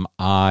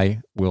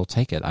 I will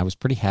take it. I was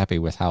pretty happy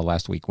with how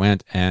last week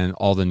went and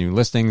all the new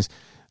listings.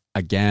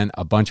 Again,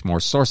 a bunch more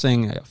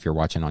sourcing. If you're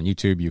watching on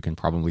YouTube, you can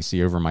probably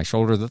see over my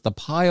shoulder that the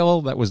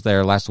pile that was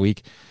there last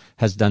week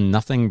has done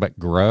nothing but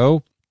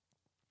grow.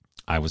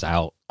 I was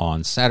out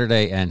on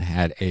Saturday and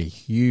had a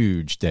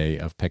huge day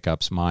of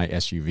pickups. My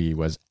SUV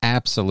was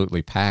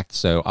absolutely packed,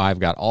 so I've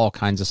got all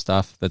kinds of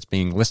stuff that's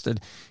being listed.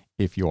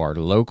 If you are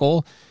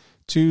local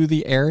to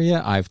the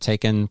area, I've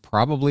taken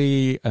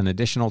probably an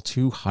additional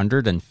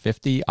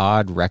 250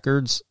 odd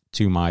records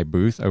to my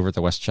booth over at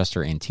the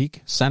Westchester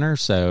Antique Center.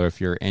 So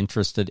if you're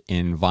interested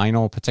in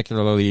vinyl,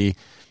 particularly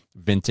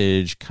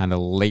vintage, kind of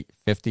late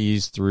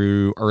 50s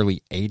through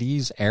early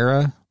 80s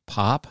era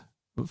pop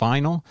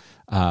vinyl,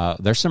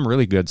 there's some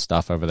really good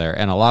stuff over there.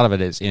 And a lot of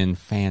it is in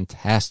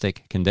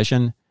fantastic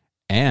condition.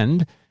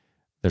 And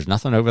there's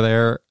nothing over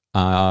there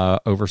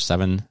over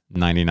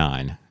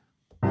 $7.99.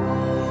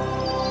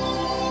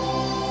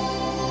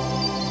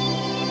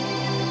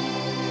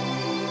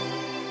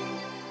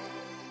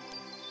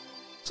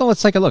 So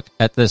let's take a look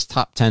at this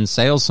top 10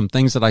 sales, some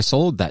things that I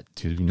sold that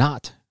do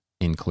not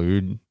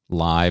include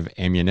live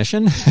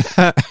ammunition.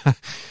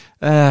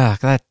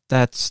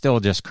 That still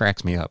just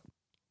cracks me up.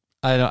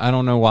 I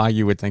don't know why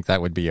you would think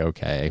that would be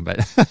okay, but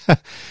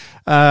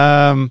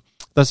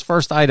this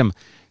first item,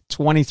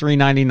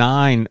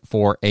 $23.99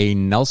 for a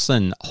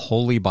Nelson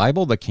Holy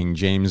Bible, the King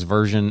James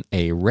Version,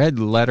 a red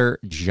letter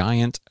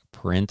giant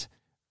print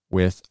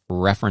with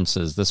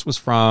references. This was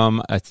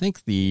from, I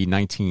think, the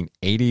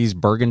 1980s,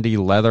 burgundy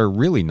leather,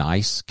 really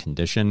nice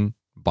condition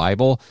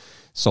Bible,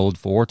 sold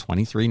for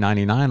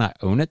 $23.99. I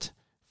own it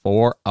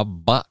for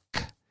 $1.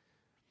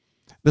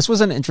 This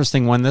was an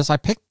interesting one. This I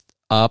picked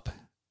up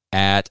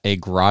at a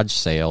garage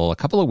sale a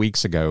couple of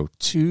weeks ago,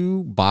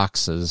 2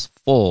 boxes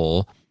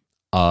full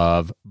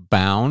of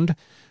bound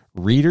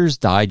Reader's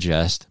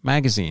Digest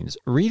magazines.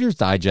 Reader's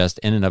Digest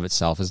in and of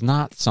itself is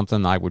not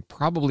something I would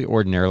probably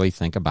ordinarily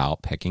think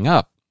about picking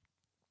up.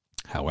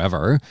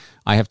 However,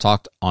 I have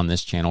talked on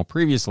this channel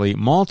previously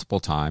multiple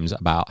times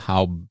about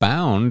how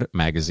bound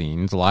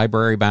magazines,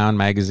 library-bound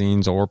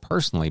magazines, or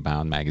personally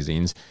bound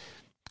magazines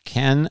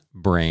can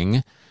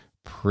bring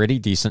pretty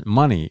decent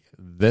money.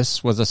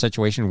 This was a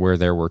situation where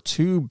there were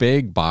 2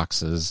 big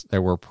boxes.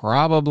 There were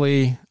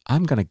probably,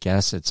 I'm going to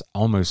guess it's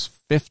almost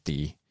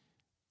 50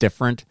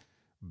 different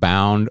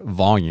bound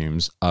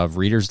volumes of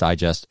Reader's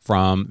Digest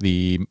from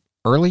the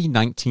early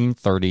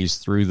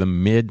 1930s through the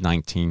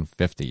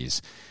mid-1950s.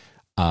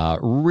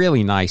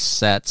 Really nice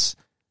sets.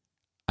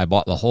 I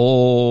bought the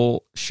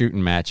whole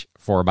shooting match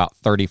for about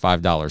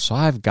 $35. So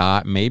I've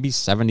got maybe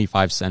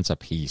 75 cents a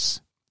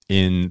piece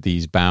in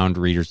these bound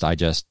Reader's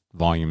Digest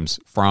volumes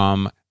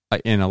from,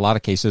 in a lot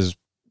of cases,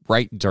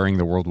 right during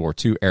the World War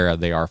II era.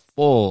 They are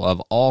full of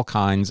all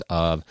kinds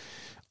of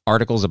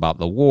articles about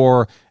the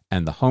war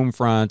and the home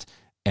front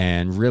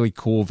and really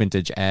cool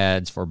vintage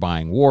ads for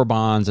buying war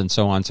bonds and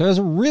so on. So it was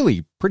a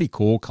really pretty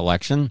cool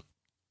collection.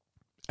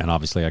 And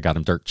obviously I got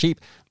them dirt cheap.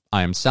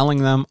 I am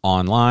selling them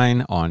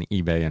online on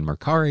eBay and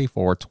Mercari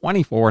for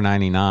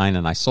 $24.99,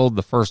 and I sold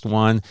the first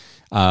one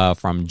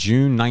from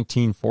June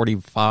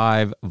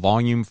 1945,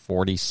 volume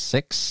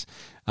 46.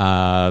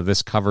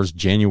 This covers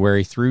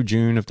January through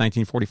June of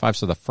 1945,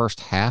 so the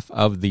first half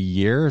of the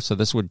year. So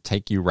this would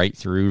take you right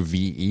through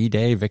VE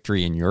Day,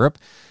 Victory in Europe.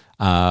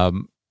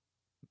 One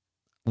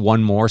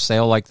more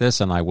sale like this,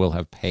 and I will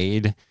have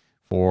paid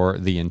for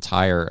the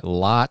entire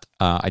lot.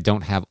 I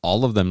don't have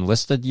all of them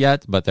listed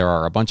yet, but there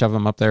are a bunch of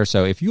them up there.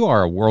 So if you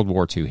are a World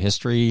War II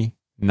history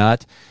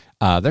nut,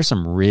 there's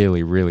some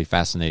really, really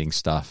fascinating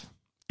stuff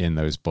in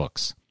those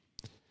books.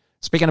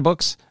 Speaking of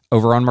books,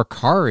 over on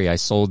Mercari, I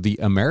sold the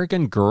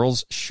American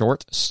Girls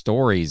Short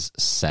Stories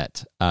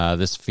set.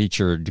 This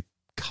featured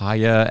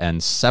Kaya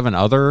and 7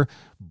 other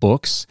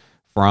books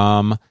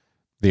from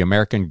the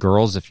American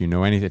Girls. If you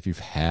know anything, if you've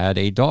had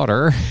a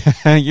daughter,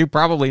 you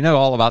probably know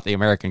all about the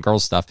American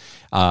Girls stuff.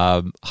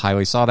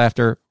 Highly sought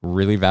after,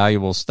 really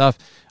valuable stuff.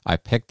 I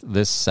picked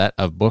this set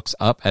of books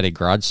up at a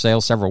garage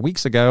sale several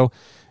weeks ago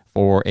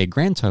for a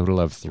grand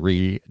total of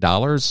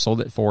 $3.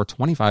 Sold it for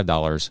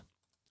 $25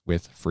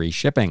 with free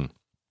shipping.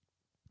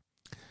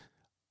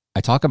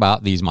 I talk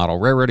about these model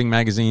railroading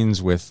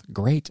magazines with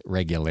great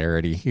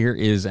regularity. Here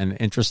is an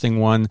interesting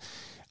one.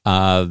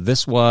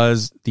 This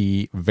was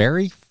the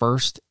very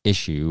first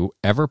issue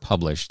ever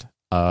published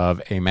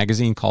of a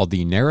magazine called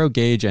the Narrow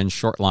Gauge and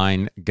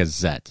Shortline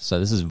Gazette. So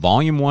this is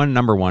volume 1,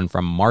 number 1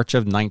 from March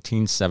of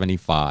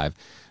 1975.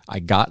 I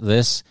got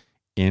this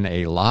in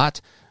a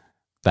lot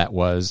that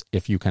was,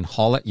 if you can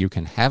haul it, you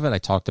can have it. I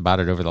talked about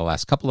it over the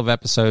last couple of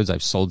episodes.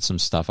 I've sold some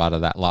stuff out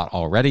of that lot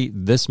already.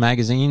 This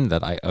magazine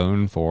that I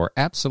own for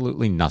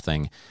absolutely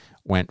nothing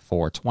went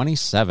for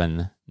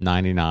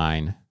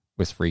 $27.99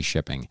 with free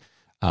shipping.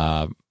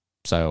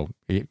 So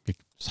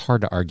it's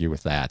hard to argue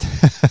with that.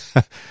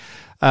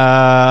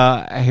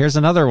 Here's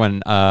another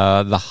one.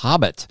 The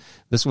Hobbit.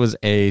 This was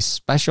a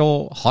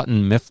special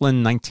Houghton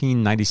Mifflin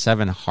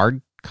 1997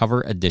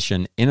 hardcover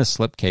edition in a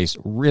slipcase.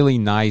 Really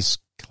nice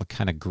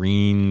kind of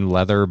green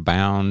leather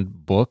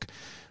bound book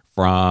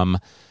from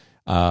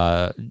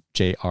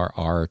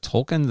J.R.R.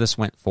 Tolkien. This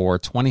went for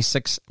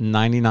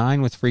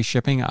 $26.99 with free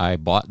shipping. I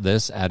bought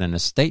this at an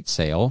estate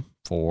sale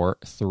for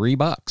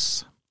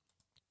 $3.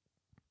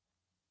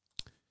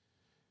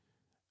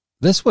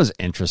 This was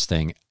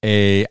interesting.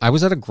 I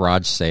was at a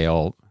garage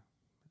sale,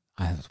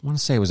 I want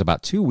to say it was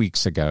about 2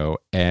 weeks ago,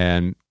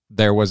 and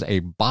there was a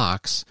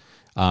box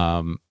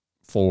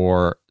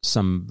for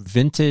some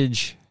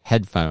vintage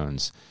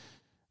headphones.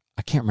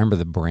 I can't remember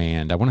the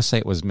brand. I want to say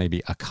it was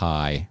maybe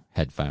Akai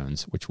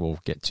headphones, which we'll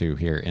get to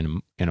here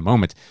in a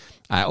moment.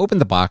 I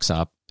opened the box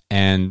up,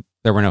 and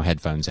there were no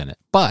headphones in it.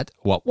 But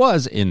what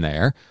was in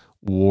there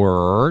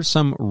were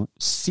some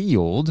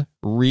sealed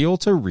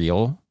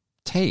reel-to-reel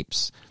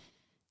tapes.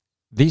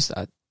 These,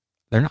 I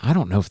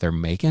don't know if they're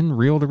making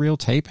reel-to-reel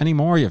tape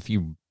anymore. If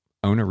you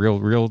own a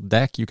reel-to-reel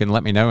deck, you can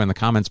let me know in the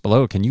comments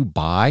below. Can you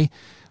buy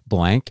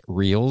blank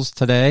reels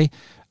today?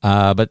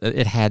 But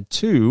it had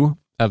two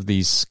of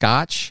these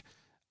Scotch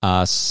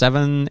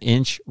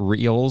 7-inch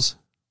reels,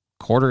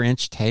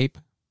 quarter-inch tape,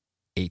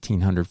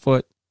 1,800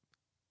 foot.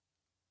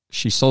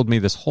 She sold me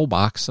this whole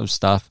box of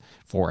stuff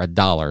for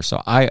 $1.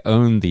 So I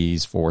own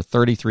these for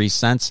 33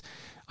 cents.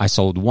 I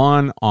sold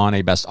one on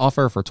a best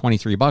offer for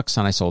 $23,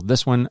 and I sold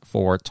this one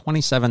for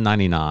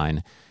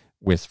 $27.99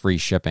 with free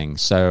shipping.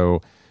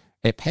 So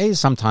it pays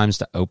sometimes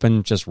to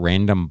open just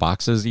random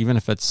boxes, even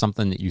if it's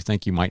something that you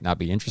think you might not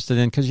be interested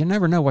in, because you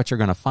never know what you're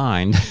going to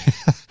find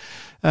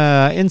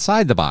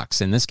inside the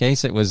box. In this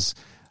case, it was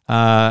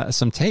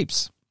some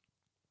tapes.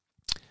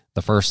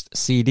 The first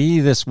CD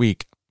this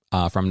week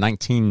from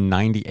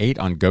 1998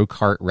 on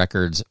Go-Kart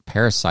Records,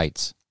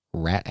 Parasites,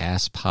 Rat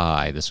Ass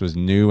Pie. This was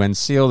new and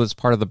sealed. It's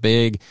part of the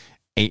big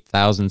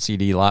 8,000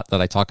 CD lot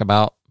that I talk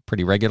about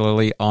pretty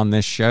regularly on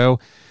this show.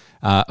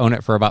 Own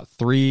it for about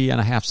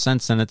 3.5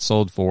 cents, and it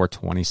sold for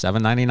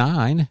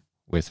 $27.99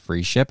 with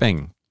free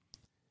shipping.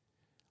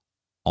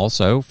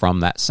 Also, from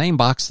that same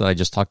box that I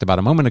just talked about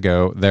a moment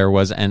ago, there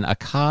was an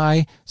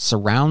Akai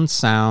surround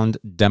sound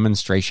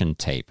demonstration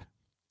tape.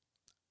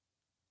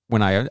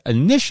 When I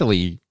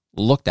initially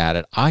looked at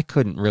it, I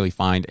couldn't really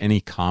find any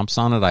comps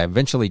on it. I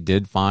eventually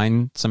did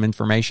find some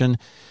information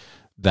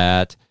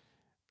that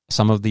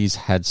some of these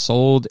had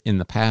sold in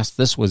the past.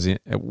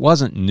 It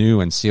wasn't new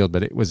and sealed,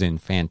 but it was in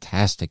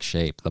fantastic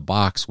shape. The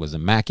box was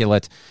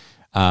immaculate.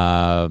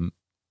 It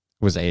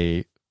was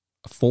a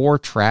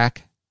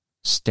 4-track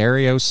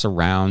stereo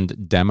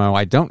surround demo.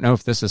 I don't know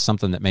if this is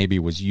something that maybe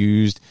was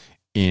used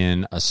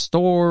in a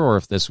store or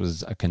if this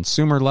was a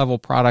consumer level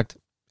product.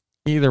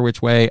 Either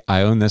which way,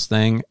 I own this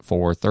thing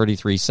for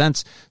 33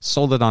 cents.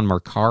 Sold it on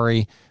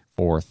Mercari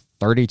for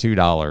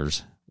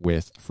 $32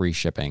 with free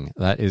shipping.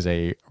 That is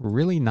a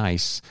really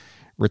nice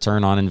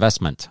return on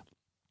investment.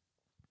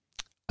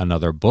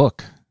 Another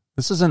book.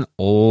 This is an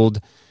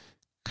old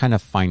kind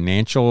of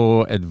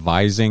financial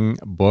advising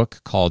book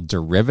called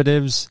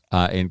Derivatives.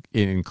 It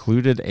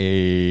included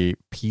a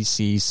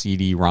PC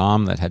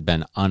CD-ROM that had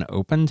been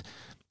unopened.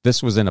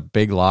 This was in a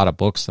big lot of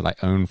books that I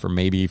owned for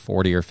maybe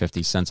 40 or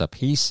 50 cents a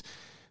piece.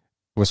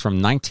 Was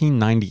from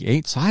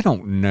 1998, so I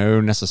don't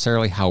know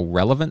necessarily how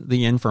relevant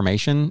the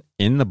information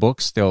in the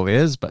book still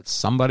is, but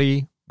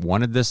somebody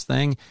wanted this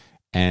thing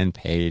and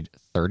paid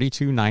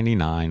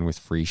 $32.99 with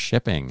free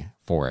shipping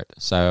for it.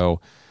 So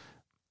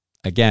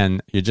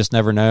again, you just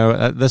never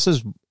know. This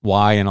is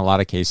why in a lot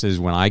of cases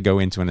when I go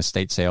into an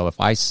estate sale, if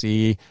I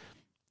see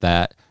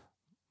that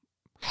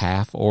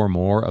half or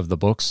more of the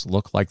books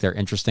look like they're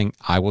interesting,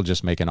 I will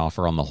just make an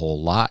offer on the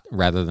whole lot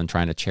rather than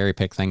trying to cherry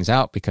pick things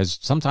out, because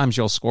sometimes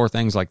you'll score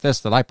things like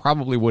this that I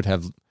probably would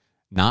have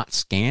not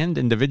scanned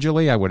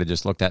individually. I would have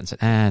just looked at it and said,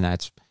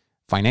 that's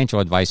financial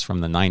advice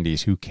from the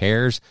 90s. Who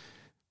cares?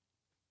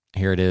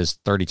 Here it is,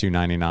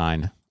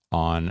 $32.99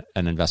 on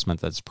an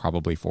investment that's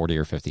probably 40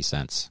 or 50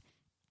 cents.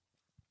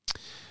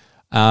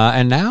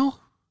 And now,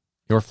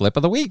 your flip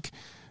of the week.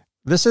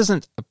 This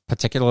isn't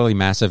particularly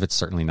massive. It's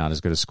certainly not as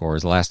good a score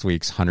as last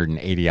week's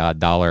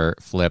 $180-odd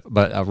flip,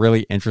 but a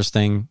really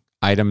interesting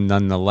item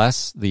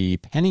nonetheless. The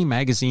Penny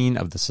Magazine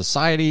of the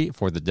Society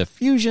for the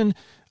Diffusion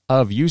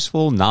of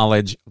Useful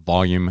Knowledge,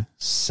 Volume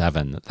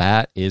 7.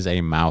 That is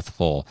a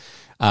mouthful.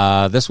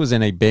 This was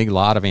in a big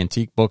lot of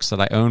antique books that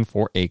I own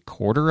for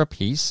 $0.25 a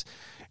piece.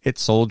 It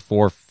sold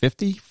for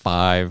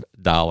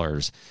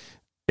 $55.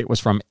 It was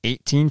from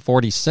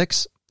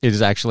 1846. It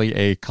is actually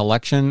a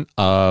collection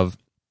of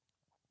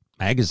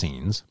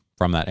magazines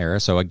from that era.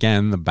 So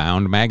again, the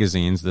bound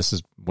magazines,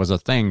 was a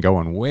thing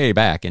going way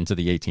back into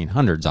the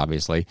 1800s,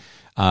 obviously.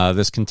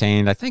 This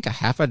contained, I think, a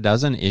half a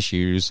dozen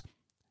issues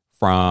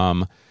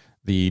from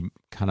the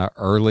kind of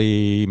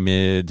early,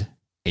 mid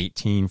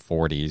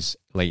 1840s,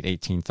 late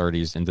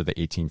 1830s into the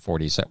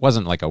 1840s. So it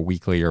wasn't like a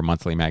weekly or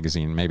monthly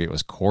magazine. Maybe it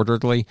was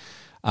quarterly.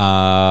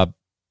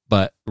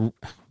 But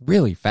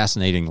really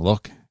fascinating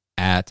look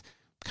at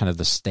kind of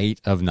the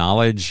state of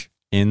knowledge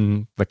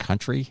in the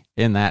country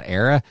in that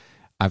era,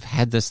 I've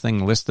had this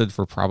thing listed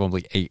for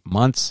probably 8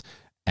 months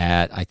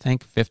at, I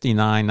think,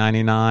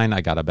 $59.99.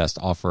 I got a best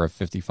offer of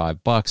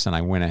 $55, and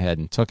I went ahead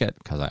and took it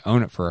because I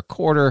own it for a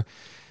quarter.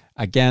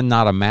 Again,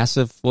 not a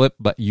massive flip,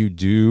 but you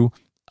do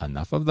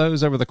enough of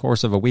those over the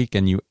course of a week,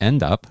 and you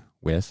end up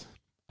with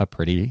a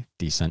pretty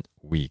decent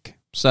week.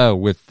 So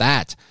with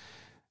that,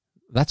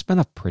 that's been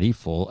a pretty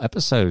full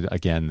episode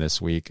again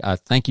this week.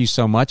 Thank you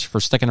so much for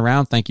sticking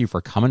around. Thank you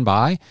for coming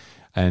by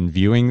and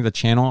viewing the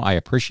channel. I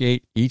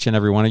appreciate each and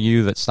every one of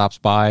you that stops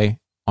by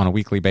on a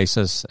weekly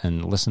basis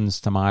and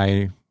listens to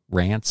my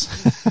rants.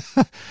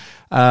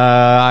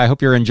 I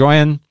hope you're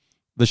enjoying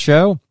the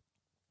show.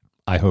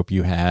 I hope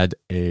you had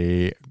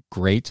a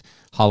great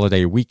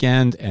holiday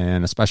weekend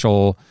and a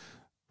special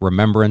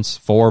remembrance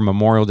for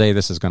Memorial Day.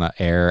 This is going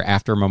to air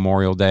after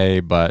Memorial Day,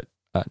 but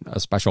a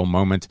special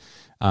moment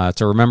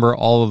to remember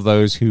all of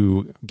those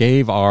who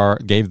gave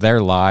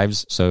their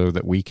lives so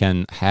that we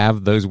can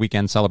have those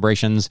weekend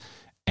celebrations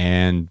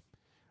and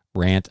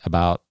rant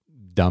about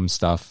dumb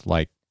stuff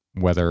like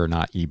whether or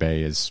not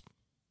eBay is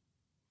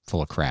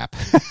full of crap.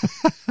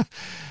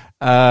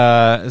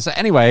 So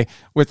anyway,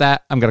 with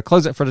that, I'm going to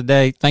close it for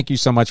today. Thank you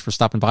so much for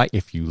stopping by.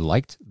 If you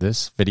liked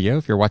this video,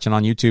 if you're watching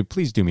on YouTube,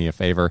 please do me a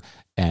favor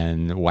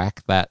and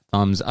whack that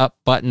thumbs up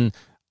button.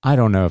 I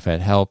don't know if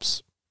it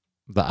helps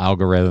the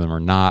algorithm or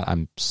not.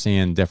 I'm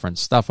seeing different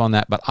stuff on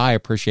that, but I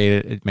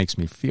appreciate it. It makes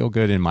me feel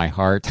good in my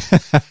heart.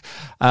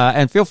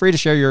 And feel free to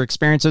share your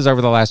experiences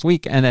over the last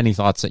week and any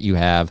thoughts that you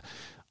have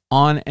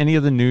on any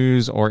of the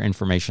news or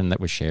information that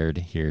was shared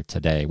here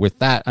today. With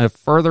that, a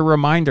further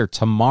reminder,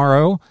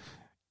 tomorrow,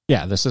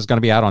 this is going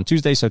to be out on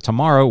Tuesday, so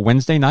tomorrow,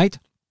 Wednesday night,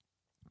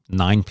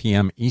 9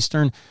 p.m.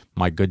 Eastern,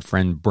 my good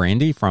friend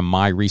Brandy from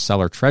My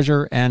Reseller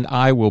Treasure and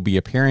I will be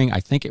appearing. I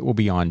think it will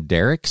be on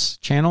Derek's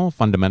channel,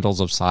 Fundamentals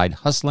of Side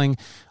Hustling,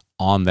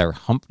 on their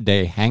Hump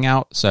Day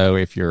Hangout. So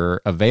if you're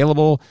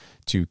available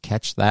to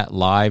catch that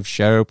live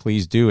show,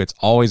 please do. It's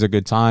always a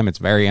good time. It's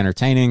very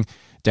entertaining.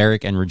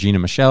 Derek and Regina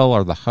Michelle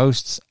are the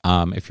hosts.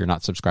 If you're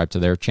not subscribed to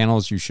their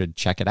channels, you should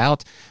check it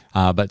out.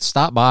 But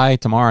stop by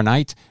tomorrow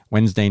night,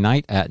 Wednesday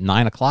night at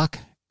 9 o'clock,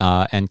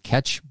 and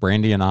catch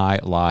Brandy and I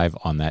live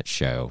on that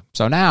show.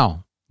 So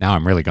now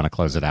I'm really going to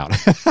close it out.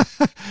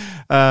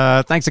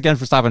 Thanks again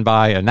for stopping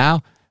by. And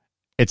now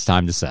it's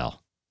time to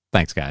sell.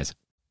 Thanks, guys.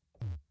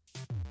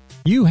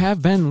 You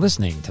have been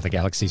listening to the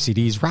Galaxy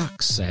CDs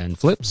Rocks and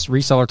Flips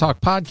Reseller Talk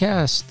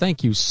podcast.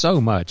 Thank you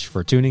so much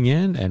for tuning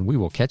in, and we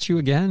will catch you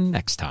again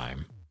next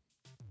time.